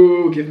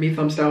boo, give me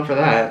thumbs down for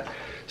that.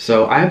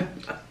 So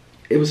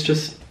it was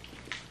just,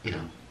 you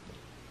know,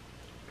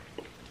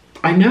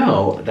 I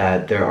know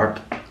that there are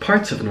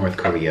parts of North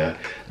Korea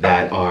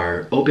that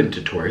are open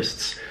to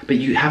tourists, but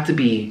you have to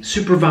be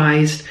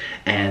supervised,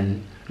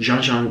 and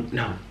not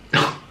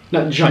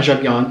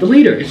Jajangmyeon, the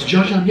leader is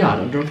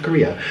Jajangmyeon of North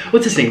Korea.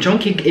 What's his name? Jung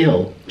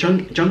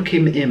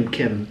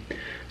Kim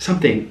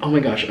something. Oh my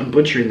gosh, I'm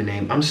butchering the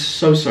name. I'm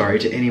so sorry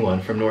to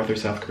anyone from North or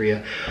South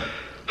Korea.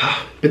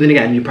 But then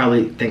again, you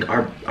probably think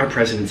our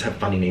presidents have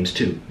funny names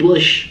too.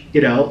 Bush,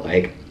 you know,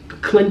 like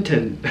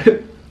Clinton.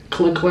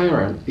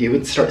 Claren. You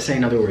would start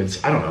saying other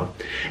words. I don't know.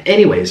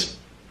 Anyways,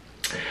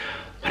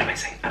 what am I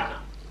saying? I don't know.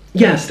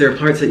 Yes, there are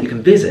parts that you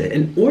can visit,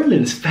 and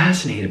Orlin's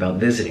fascinated about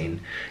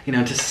visiting, you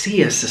know, to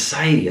see a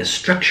society, a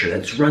structure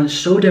that's run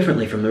so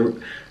differently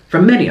from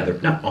many other,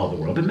 not all the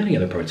world, but many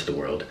other parts of the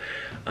world.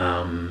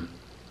 I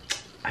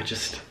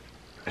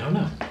don't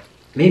know.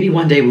 Maybe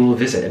one day we will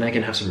visit and I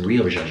can have some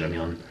real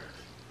jajangmyeon.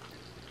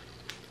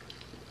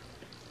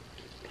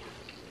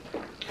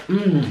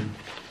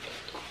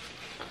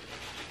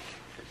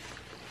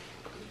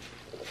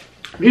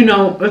 You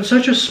know, it's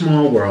such a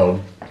small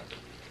world.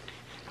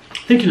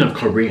 Thinking of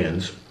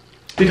Koreans,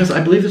 because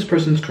I believe this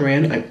person's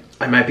Korean.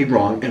 I might be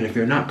wrong, and if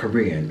you're not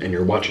Korean and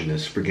you're watching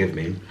this, forgive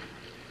me.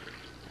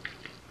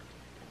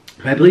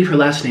 I believe her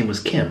last name was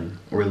Kim,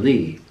 or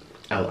Lee,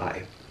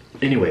 L-I.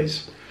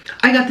 Anyways,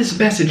 I got this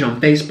message on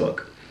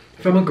Facebook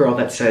from a girl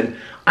that said,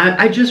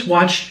 I just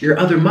watched your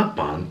other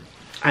mukbang.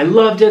 I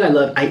loved it.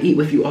 I eat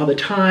with you all the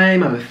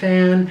time. I'm a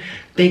fan.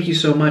 Thank you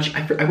so much.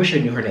 I wish I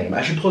knew her name.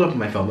 I should pull it up on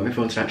my phone, but my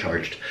phone's not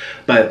charged.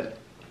 But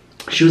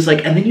she was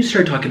like, and then you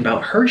started talking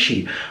about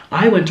Hershey.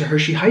 I went to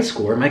Hershey High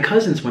School, or my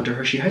cousins went to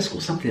Hershey High School,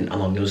 something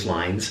along those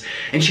lines.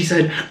 And she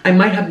said, I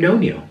might have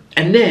known you.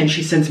 And then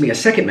she sends me a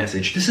second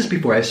message. This is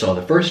before I saw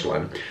the first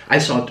one. I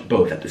saw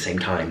both at the same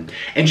time.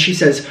 And she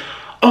says,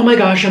 oh my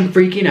gosh, I'm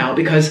freaking out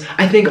because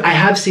I think I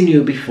have seen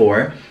you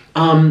before.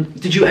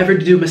 Did you ever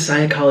do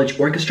Messiah College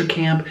Orchestra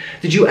Camp?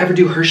 Did you ever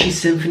do Hershey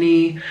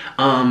Symphony?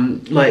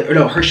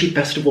 Hershey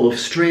Festival of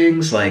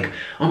Strings? Like,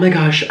 oh my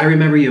gosh, I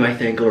Remember You, I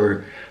think,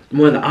 or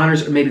one of the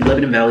honors, or maybe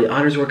Lebanon Valley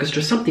Honors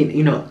Orchestra, something,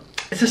 you know.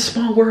 It's a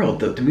small world,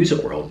 the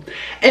music world.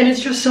 And it's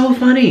just so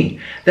funny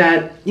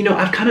that, you know,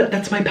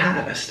 that's my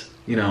past.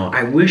 You know,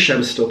 I wish I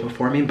was still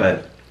performing,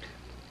 but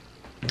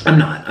I'm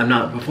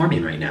not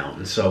performing right now.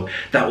 And so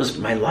that was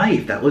my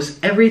life. That was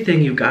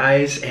everything, you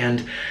guys.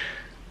 And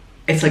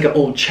it's like an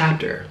old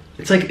chapter.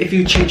 It's like if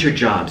you change your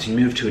jobs, you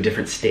move to a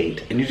different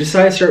state, and you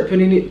decide to start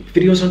putting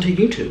videos onto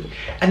YouTube.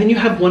 And then you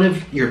have one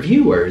of your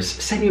viewers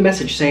send you a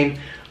message saying,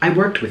 I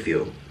worked with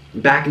you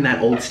back in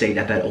that old state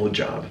at that old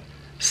job.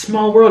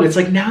 Small world. It's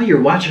like now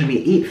you're watching me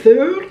eat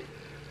food?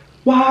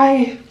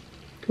 Why?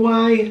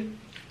 Why?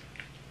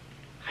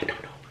 I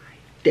don't know why.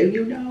 Do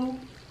you know?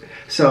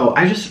 So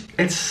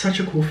it's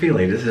such a cool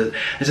feeling.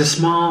 It's a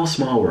small,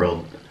 small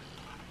world.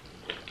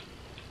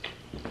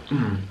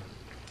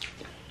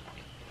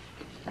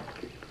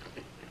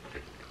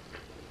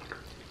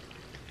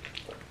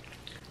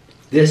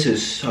 This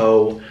is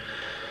so,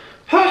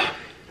 I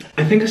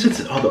think this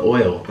is all the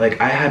oil.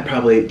 Like I had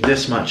probably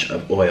this much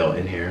of oil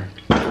in here.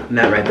 And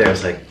that right there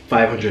is like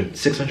 500,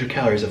 600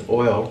 calories of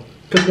oil.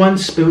 Because one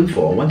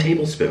spoonful, 1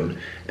 tablespoon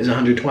is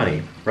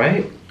 120,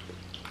 right?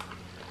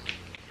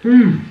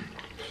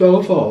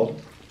 So full.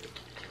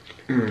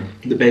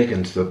 The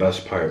bacon's the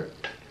best part.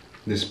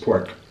 This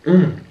pork.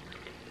 I'm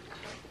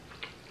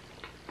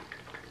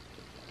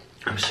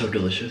so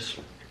delicious.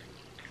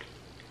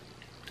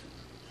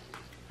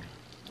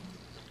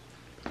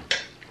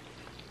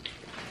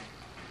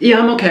 Yeah,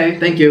 I'm okay,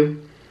 thank you.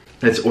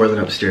 That's Orlin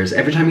upstairs.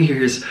 Every time he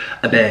hears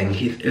a bang,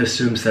 he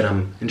assumes that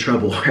I'm in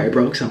trouble, or I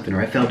broke something,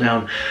 or I fell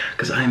down,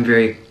 because I'm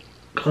very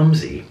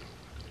clumsy.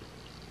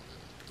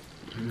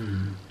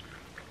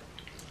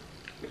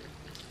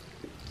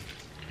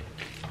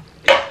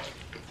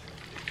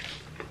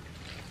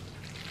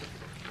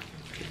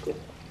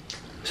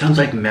 Sounds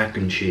like mac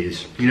and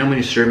cheese. You know when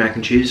you stir mac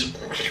and cheese?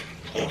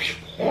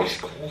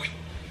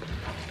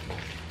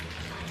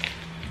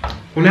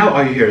 Well, now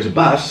all you hear is a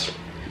bus.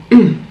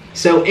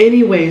 So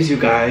anyways, you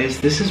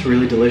guys, this is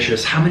really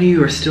delicious. How many of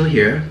you are still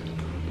here?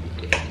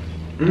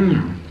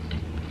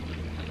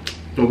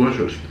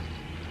 Delicious.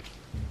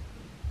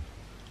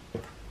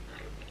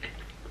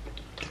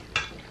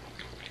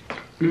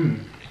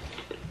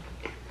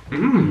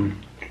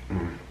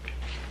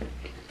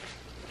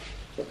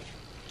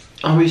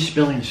 Always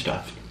spilling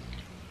stuff.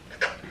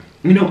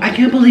 You know, I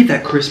can't believe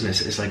that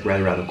Christmas is like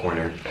right around the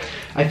corner.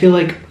 I feel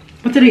like,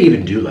 what did I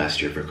even do last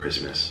year for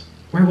Christmas?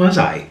 Where was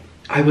I?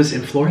 I was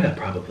in Florida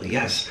probably,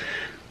 yes.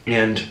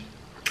 And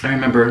I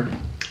remember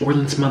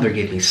Orlin's mother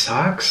gave me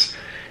socks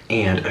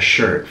and a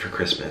shirt for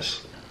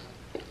Christmas.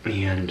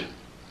 And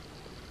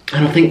I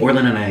don't think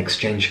Orlin and I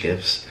exchanged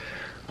gifts.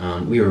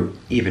 We were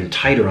even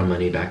tighter on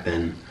money back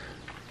then.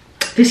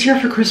 This year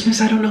for Christmas,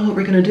 I don't know what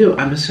we're gonna do.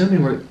 I'm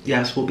assuming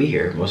we'll be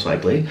here, most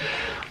likely.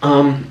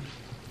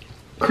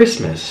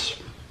 Christmas.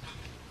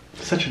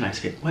 Such a nice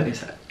gift. What is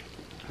that?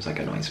 There's like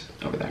a noise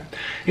over there.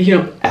 And, you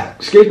know,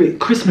 excuse me,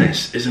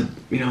 Christmas is one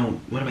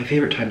of my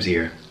favorite times of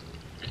year.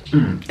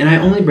 And I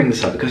only bring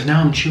this up because now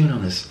I'm chewing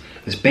on this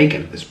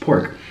bacon, this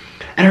pork.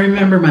 And I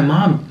remember my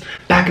mom,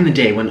 back in the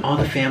day when all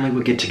the family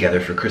would get together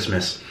for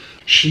Christmas,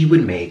 she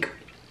would make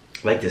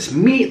like this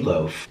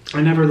meatloaf.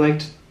 I never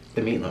liked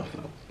the meatloaf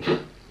though.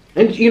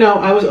 And you know,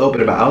 I was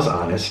open about it, I was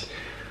honest.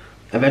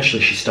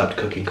 Eventually she stopped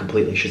cooking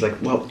completely. She's like,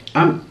 well,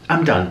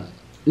 I'm done.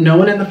 No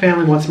one in the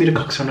family wants me to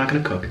cook, so I'm not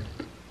gonna cook.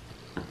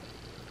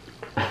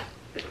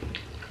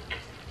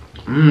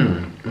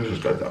 This is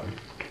good though.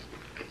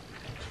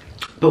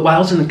 But while I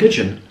was in the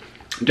kitchen,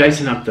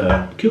 dicing up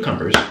the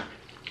cucumbers,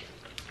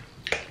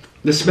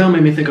 the smell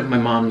made me think of my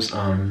mom's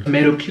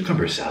tomato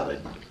cucumber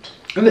salad.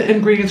 And the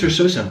ingredients are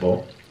so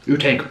simple. You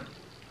take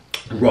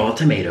raw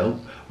tomato,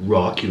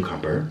 raw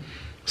cucumber,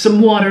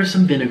 some water,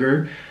 some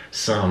vinegar,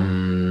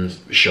 some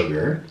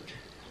sugar,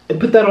 and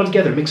put that all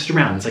together, mix it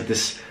around. It's like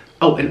this,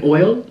 oh, and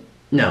oil?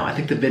 No, I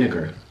think the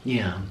vinegar.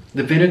 Yeah,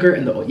 the vinegar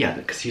and the oil. Yeah,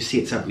 because you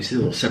see you see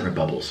the little separate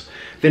bubbles.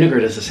 Vinegar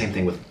does the same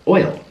thing with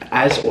oil,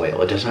 as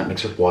oil. It does not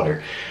mix with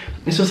water.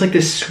 And so it's like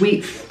this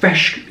sweet,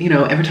 fresh, you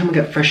know, every time we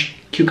got fresh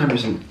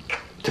cucumbers and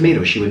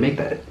tomatoes, she would make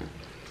that.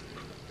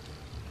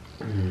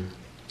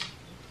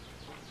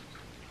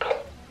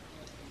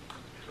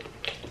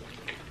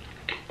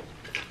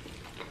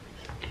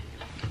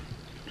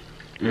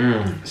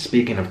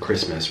 Speaking of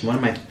Christmas, one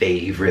of my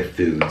favorite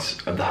foods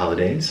of the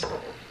holidays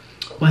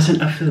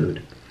wasn't a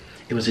food.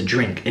 It was a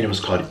drink, and it was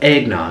called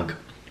eggnog.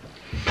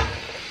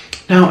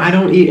 Now, I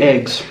don't eat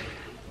eggs.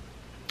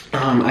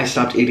 I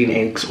stopped eating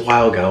eggs a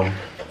while ago,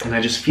 and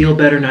I just feel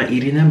better not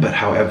eating them, but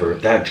however,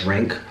 that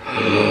drink,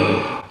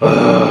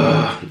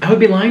 I would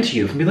be lying to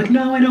you and be like,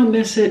 no, I don't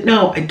miss it.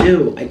 No, I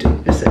do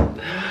miss it.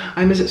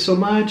 I miss it so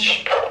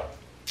much,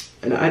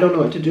 and I don't know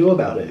what to do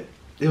about it.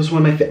 It was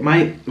one of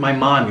my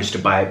mom used to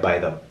buy it by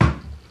the,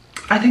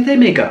 I think they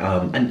make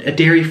a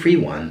dairy-free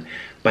one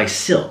by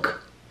Silk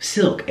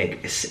egg,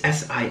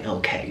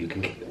 S-I-L-K. You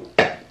can get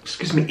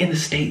excuse me, in the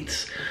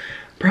States.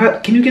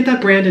 Perhaps, can you get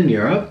that brand in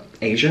Europe,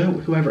 Asia,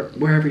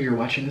 wherever you're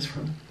watching this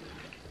from?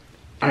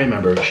 I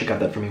remember she got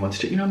that for me once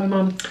too. You know, my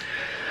mom,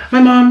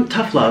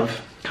 tough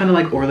love, kind of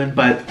like Orland,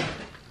 but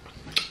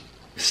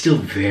still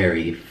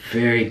very,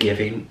 very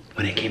giving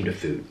when it came to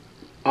food.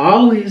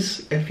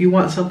 Always, if you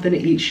want something to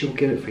eat, she'll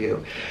get it for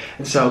you.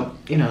 And so,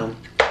 you know,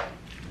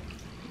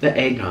 the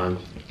eggnog,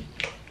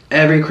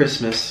 every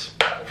Christmas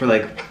for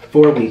like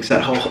 4 weeks,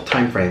 that whole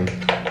time frame,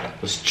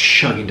 was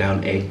chugging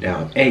down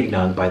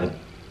eggnog by the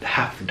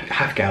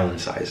half gallon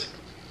size.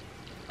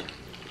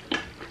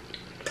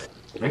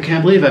 I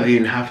can't believe I've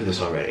eaten half of this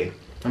already.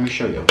 Let me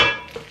show you.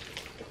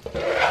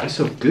 It's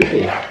so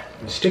gooey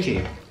and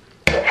sticky.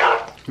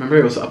 Remember,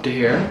 it was up to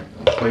here.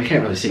 Well, you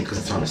can't really see because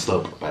it's on a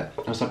slope, but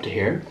it was up to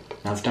here.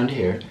 Now it's down to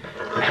here.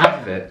 And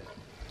half of it.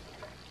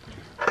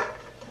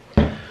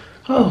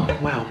 Oh,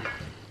 wow.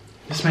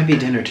 This might be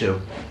dinner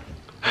too.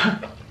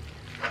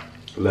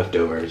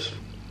 Leftovers.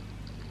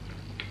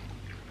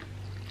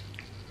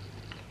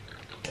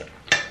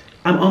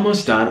 I'm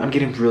almost done. I'm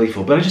getting really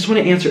full, but I just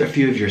want to answer a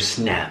few of your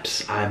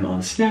snaps. I'm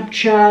on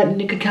Snapchat,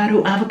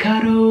 Nikocado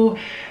Avocado,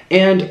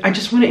 and I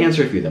just want to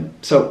answer a few of them.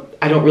 So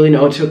I don't really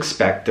know what to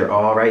expect. They're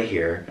all right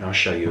here, and I'll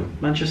show you a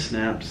bunch of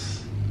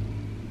snaps.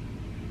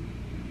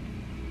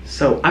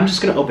 So I'm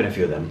just going to open a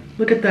few of them.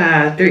 Look at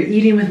that. They're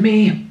eating with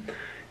me.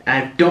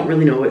 I don't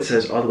really know what it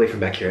says all the way from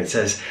back here. It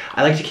says,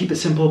 I like to keep it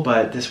simple,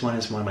 but this one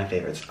is one of my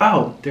favorites.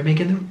 Oh, they're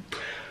making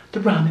the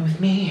ramen with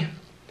me.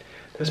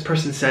 This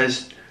person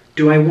says,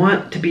 do I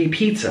want to be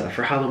pizza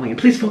for Halloween?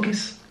 Please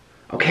focus.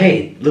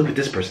 Okay, look what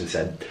this person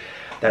said.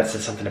 That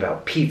said something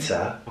about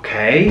pizza.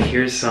 Okay,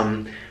 here's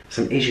some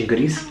Asian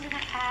goodies. I'm gonna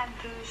add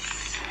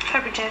this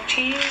pepper jack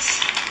cheese.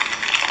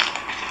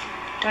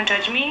 Don't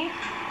judge me.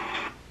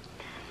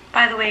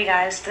 By the way,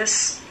 guys,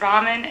 this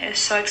ramen is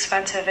so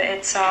expensive.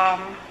 It's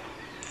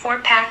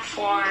 4-pack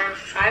for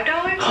 $5, I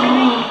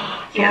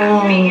think.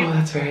 Yeah, oh,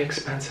 that's very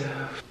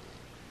expensive.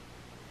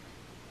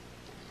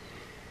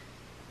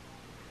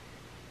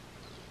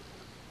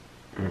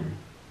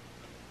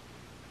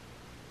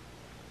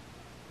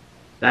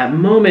 That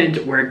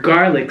moment where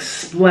garlic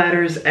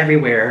splatters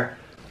everywhere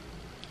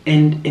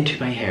and into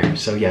my hair.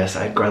 So yes,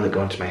 I had garlic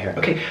go into my hair.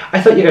 Okay, I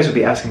thought you guys would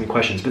be asking me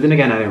questions, but then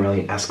again, I didn't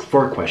really ask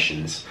for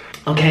questions.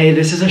 Okay,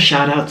 this is a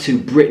shout out to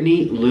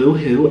Brittany Lou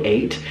Who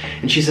 8,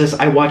 and she says,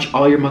 I watch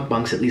all your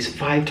mukbangs at least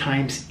 5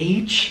 times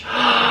each.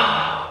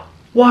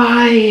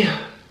 Why?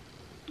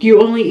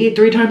 You only eat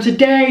 3 times a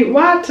day?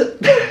 What?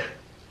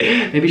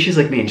 Maybe she's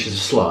like me and she's a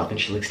sloth and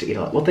she likes to eat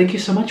a lot. Well, thank you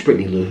so much,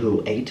 Brittany Lou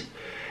Who 8.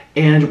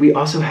 And we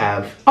also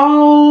have,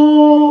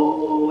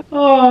 oh,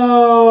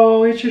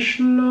 it's a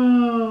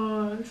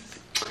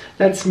sloth.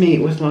 That's me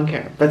with long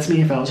hair. That's me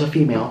if I was a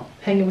female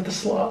hanging with a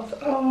sloth.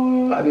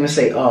 Oh, I'm gonna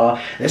say,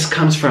 this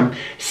comes from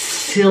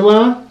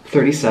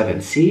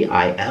Silla37,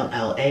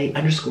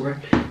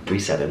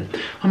 CILLA_37.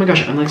 Oh my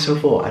gosh, I'm like so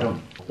full,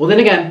 well then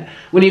again,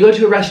 when you go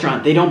to a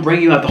restaurant, they don't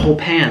bring you out the whole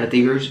pan that they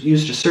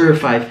used to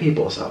serve 5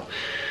 people, so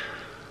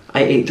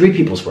I ate 3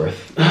 people's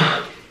worth.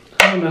 I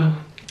don't know.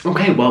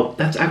 Okay, well,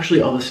 that's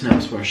actually all the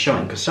snaps we're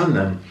showing, because some of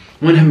them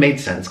wouldn't have made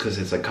sense, because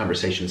it's like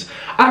conversations.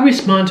 I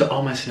respond to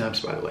all my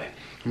snaps, by the way.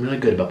 I'm really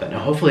good about that. Now,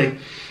 hopefully,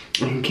 I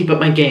can keep up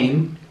my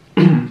game,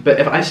 but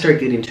if I start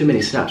getting too many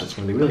snaps, it's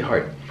going to be really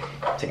hard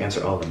to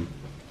answer all of them.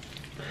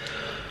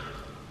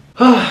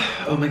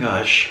 Oh my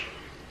gosh.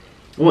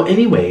 Well,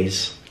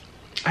 anyways,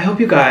 I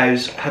hope you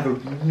guys have a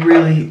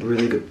really,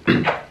 really good...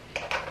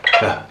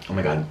 oh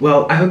my god.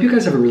 Well, I hope you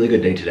guys have a really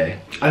good day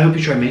today. I hope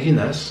you try making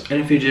this, and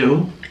if you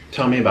do,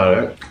 tell me about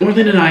it.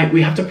 Orland and I,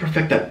 we have to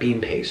perfect that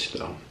bean paste,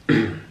 though.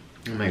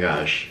 Oh my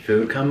gosh,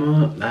 food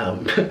come up now.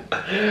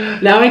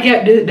 Now I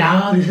can't do it.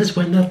 Now this is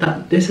when the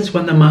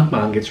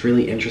mukbang gets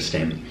really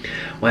interesting.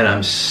 When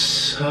I'm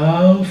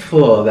so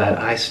full that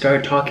I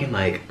start talking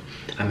like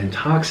I'm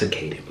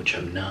intoxicated, which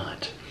I'm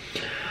not.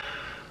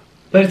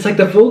 But it's like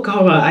the full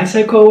coma. I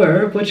say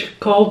comer, which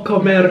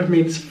comer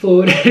means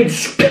food in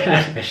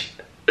Spanish.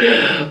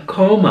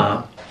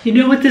 Coma. You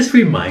know what this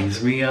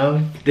reminds me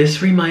of?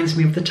 This reminds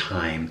me of the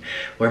time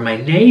where my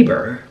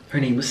neighbor, her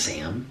name was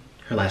Sam,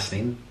 her last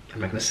name,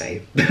 I'm not gonna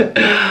say.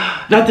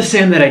 Not the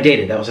Sam that I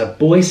dated, that was a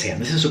boy Sam.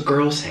 This is a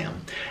girl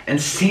Sam. And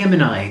Sam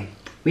and I,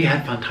 we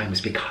had fun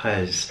times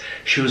because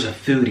she was a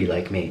foodie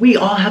like me. We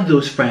all have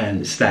those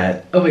friends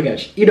that, oh my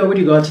gosh, you know when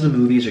you go out to the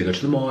movies or you go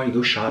to the mall, you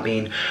go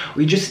shopping,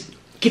 or you just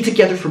get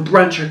together for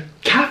brunch or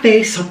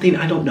cafe, something,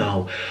 I don't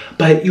know.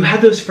 But you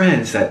have those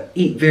friends that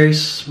eat very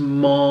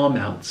small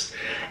amounts.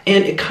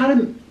 And it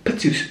kind of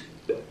puts you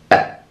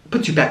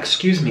back,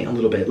 excuse me, a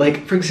little bit.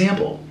 Like, for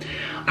example,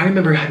 I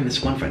remember having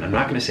this one friend, I'm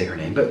not gonna say her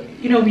name, but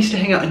you know, we used to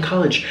hang out in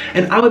college,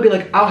 and I would be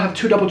like, I'll have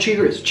 2 double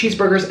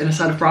cheeseburgers and a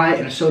side of fry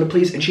and a soda,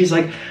 please. And she's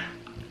like,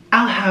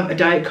 I'll have a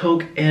Diet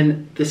Coke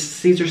and this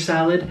Caesar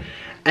salad.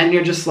 And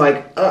you're just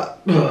like,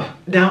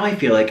 now I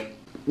feel like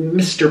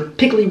Mr.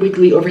 Piggly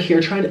Wiggly over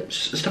here trying to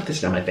stuff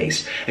this down my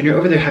face. And you're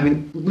over there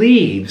having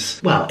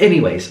leaves. Well,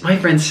 anyways, my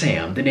friend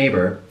Sam, the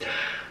neighbor,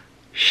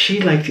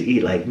 she liked to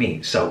eat like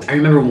me. So I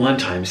remember one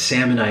time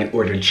Sam and I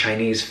ordered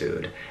Chinese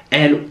food,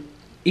 and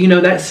you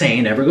know that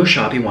saying, never go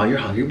shopping while you're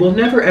hungry. Well,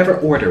 never ever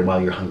order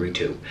while you're hungry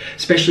too.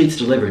 Especially it's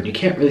delivered. You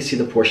can't really see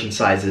the portion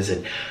sizes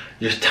and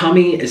your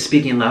tummy is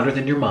speaking louder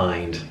than your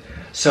mind.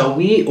 So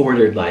we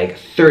ordered like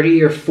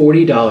 $30 or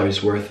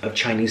 $40 worth of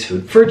Chinese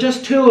food for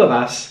just 2 of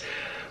us.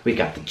 We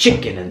got the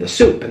chicken and the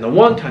soup and the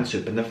wonton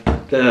soup and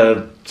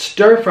the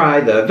stir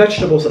fry, the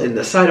vegetables and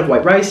the side of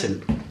white rice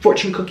and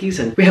fortune cookies.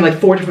 And we had like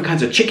 4 different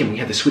kinds of chicken. We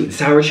had the sweet and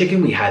sour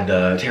chicken. We had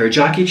the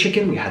teriyaki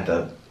chicken. We had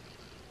the,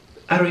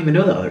 I don't even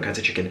know the other kinds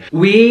of chicken.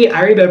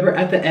 I remember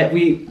at the end,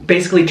 we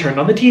basically turned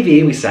on the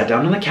TV. We sat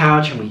down on the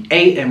couch and we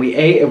ate and we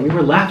ate and we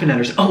were laughing at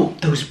ourselves. Oh,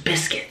 those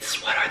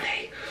biscuits. What are they?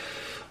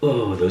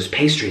 Oh, those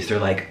pastries,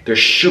 they're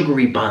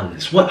sugary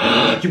buns.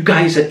 What? You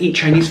guys that eat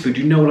Chinese food,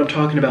 you know what I'm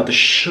talking about. The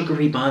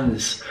sugary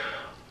buns.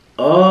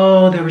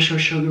 Oh, they were so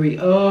sugary.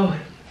 Oh.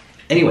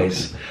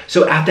 Anyways,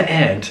 so at the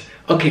end,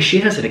 okay, she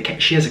has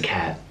a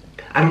cat.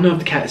 I don't know if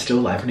the cat is still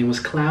alive. Her name was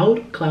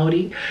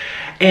Cloudy.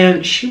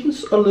 And she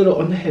was a little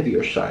on the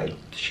heavier side.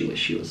 She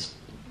was,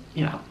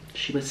 you know,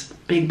 she was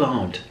big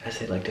boned, as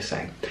they like to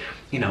say.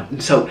 You know,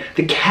 and so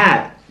the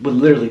cat would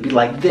literally be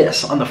like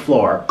this on the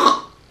floor.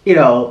 You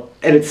know,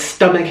 and its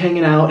stomach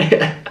hanging out.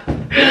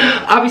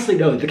 Obviously,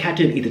 no, the cat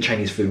didn't eat the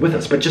Chinese food with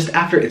us, but just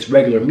after its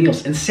regular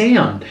meals. And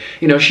Sam,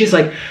 you know, she's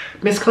like,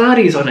 Miss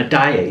Cloudy's on a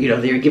diet. You know,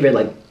 they would give her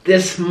like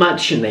this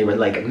much and they would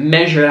like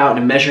measure it out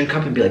in a measuring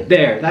cup and be like,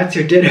 there, that's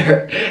your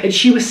dinner. And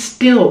she was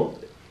still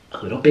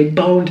a little big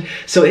boned.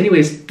 So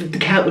anyways, the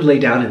cat would lay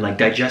down and like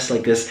digest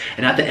like this.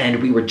 And at the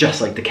end, we were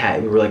just like the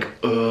cat. We were like,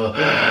 ugh.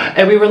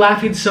 And we were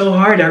laughing so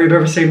hard. I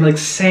remember saying like,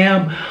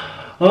 Sam,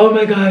 oh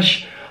my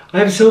gosh,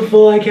 I'm so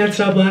full, I can't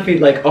stop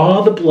laughing. Like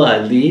all the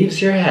blood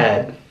leaves your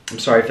head. I'm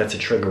sorry if that's a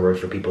trigger word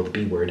for people, the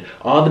B word.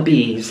 All the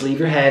B's leave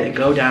your head and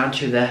go down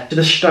to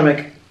the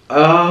stomach.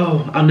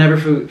 Oh, I'll never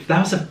forget.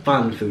 That was a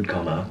fun food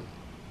coma.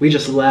 We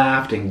just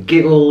laughed and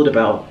giggled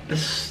about the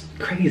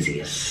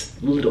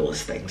craziest,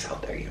 littlest things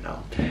out there, you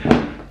know.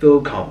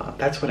 Food coma.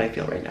 That's what I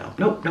feel right now.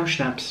 Nope, no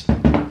snaps.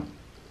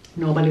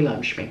 Nobody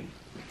loves me.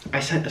 I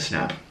sent a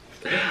snap.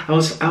 I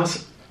was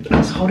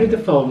holding the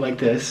phone like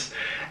this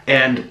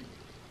and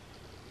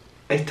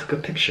I took a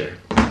picture.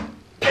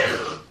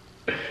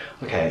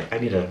 Okay, I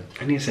need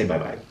to say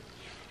bye-bye.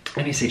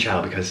 I need to say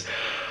ciao because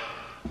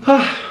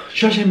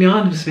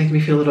Jajangmyeon is making me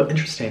feel a little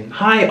interesting.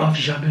 Hi, off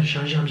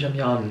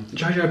Jajangmyeon.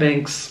 Jar Jar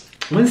Binks.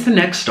 When's the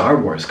next Star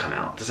Wars come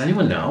out? Does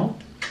anyone know?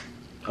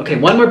 Okay,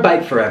 one more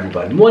bite for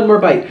everybody. One more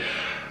bite.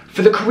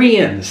 For the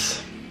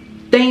Koreans,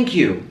 thank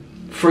you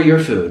for your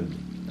food.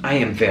 I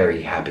am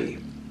very happy.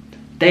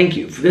 Thank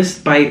you. This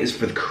bite is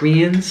for the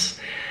Koreans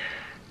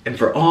and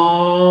for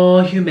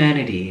all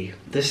humanity.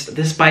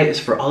 This bite is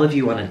for all of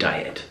you on a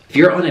diet. If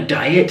you're on a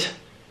diet,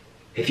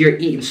 if you're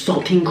eating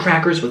saltine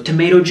crackers with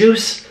tomato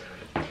juice,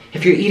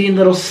 if you're eating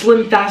little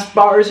Slim Fast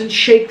bars and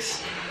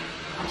shakes,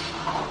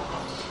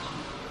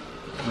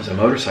 that was a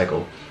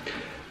motorcycle.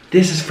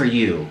 This is for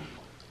you.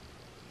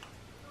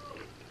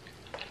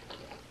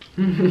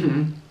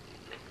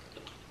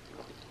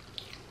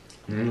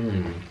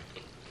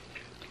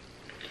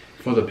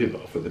 For the people,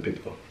 for the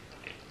people.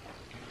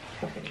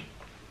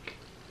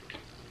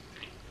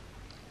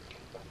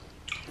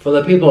 For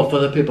the people, for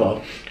the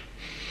people.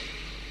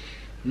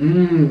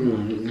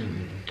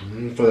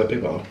 For the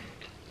people.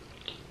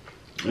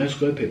 It's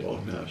good people,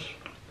 yes.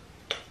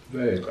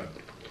 Very good.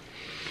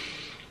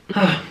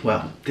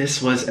 Well,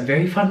 this was a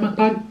very fun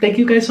mukbang. Thank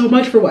you guys so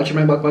much for watching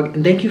my mukbang.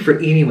 And thank you for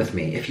eating with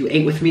me. If you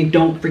ate with me,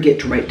 don't forget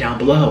to write down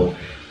below.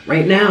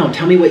 Right now,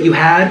 tell me what you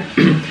had.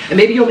 And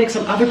maybe you'll make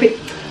some other people.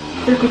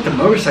 They're with the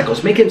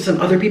motorcycles, making some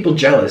other people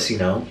jealous, you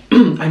know.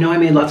 I know I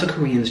made lots of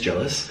Koreans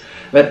jealous.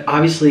 But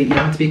obviously, you don't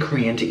have to be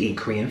Korean to eat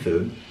Korean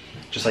food.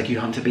 Just like you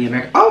don't have to be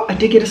American. Oh, I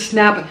did get a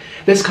snap.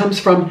 This comes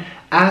from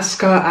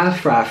Aska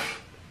Afraf.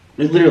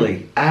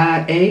 Literally,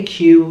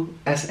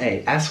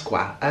 A-Q-S-A.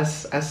 Asqua.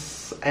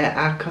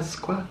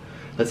 Asqua.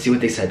 Let's see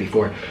what they said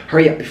before.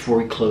 Hurry up before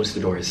we close the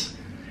doors.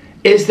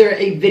 Is there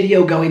a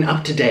video going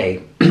up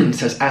today?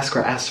 Says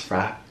Aska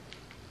Asfra.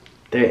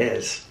 There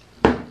is.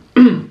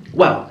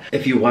 Well,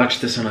 if you watch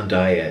this on a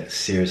diet,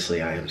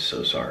 seriously, I am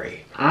so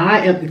sorry.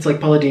 It's like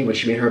Paula Deen when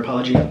she made her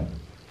apology.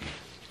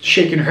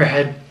 Shaking her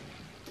head.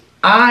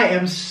 I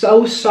am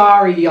so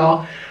sorry,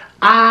 y'all.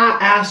 I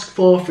ask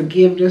for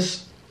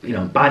forgiveness. You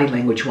know, body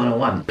language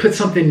 101. Put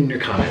something in your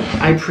comment.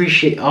 I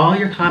appreciate all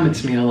your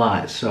comments mean a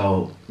lot,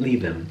 so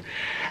leave them.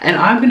 And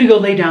I'm gonna go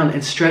lay down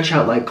and stretch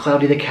out like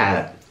Cloudy the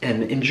cat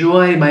and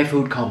enjoy my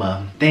food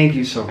coma. Thank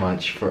you so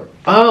much for,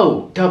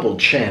 oh, double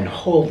chin,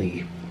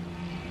 holy.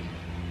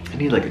 I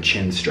need like a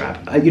chin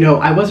strap. You know,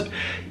 I was,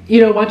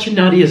 you know, watching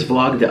Nadia's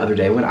vlog the other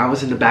day when I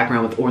was in the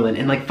background with Orlin,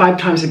 and like 5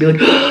 times I'd be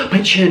like, oh,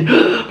 my chin,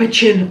 my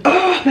chin,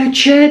 oh, my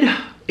chin.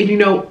 And you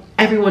know,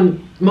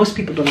 most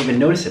people don't even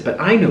notice it, but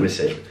I notice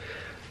it.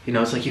 You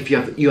know, it's like if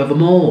you have a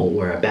mole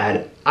or a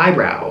bad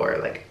eyebrow or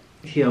like,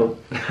 you know,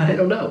 I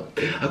don't know,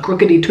 a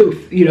crookedy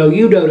tooth. You know,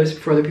 you notice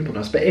before other people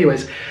notice. But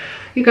anyways,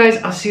 you guys,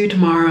 I'll see you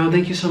tomorrow.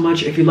 Thank you so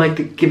much. If you liked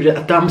it, give it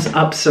a thumbs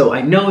up so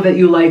I know that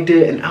you liked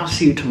it, and I'll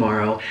see you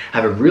tomorrow.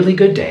 Have a really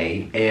good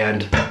day,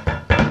 and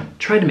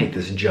try to make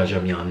this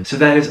jajangmyeon. So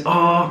that is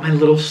all, my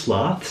little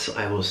sloths.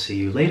 I will see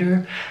you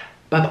later.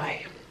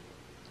 Bye-bye.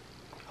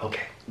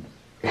 Okay.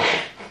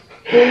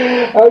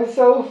 I'm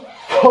so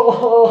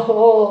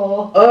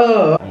full.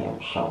 Oh. I am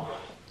so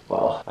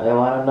full. I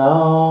wanna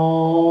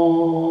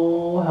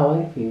know how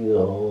I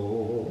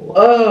feel.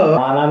 Oh. I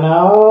wanna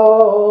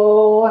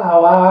know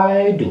how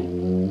I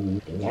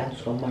do. The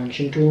ants go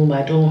marching to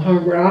my door,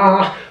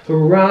 hurrah,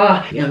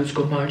 hurrah. The ants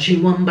go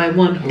marching one by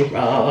one,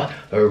 hurrah,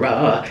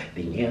 hurrah.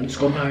 The ants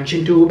go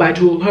marching two by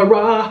two,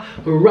 hurrah,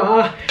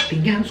 hurrah.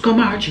 The ants go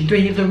marching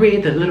three, three.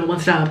 The little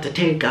ones stop to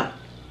take up.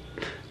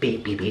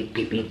 Beep, beep, beep,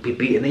 beep, beep, beep,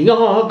 beep. And they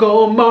all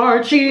go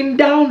marching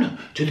down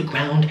to the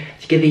ground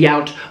to get thee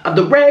out of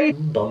the rain.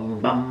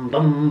 Bum, bum,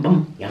 bum,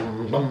 bum,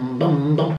 yum, bum, bum, bum.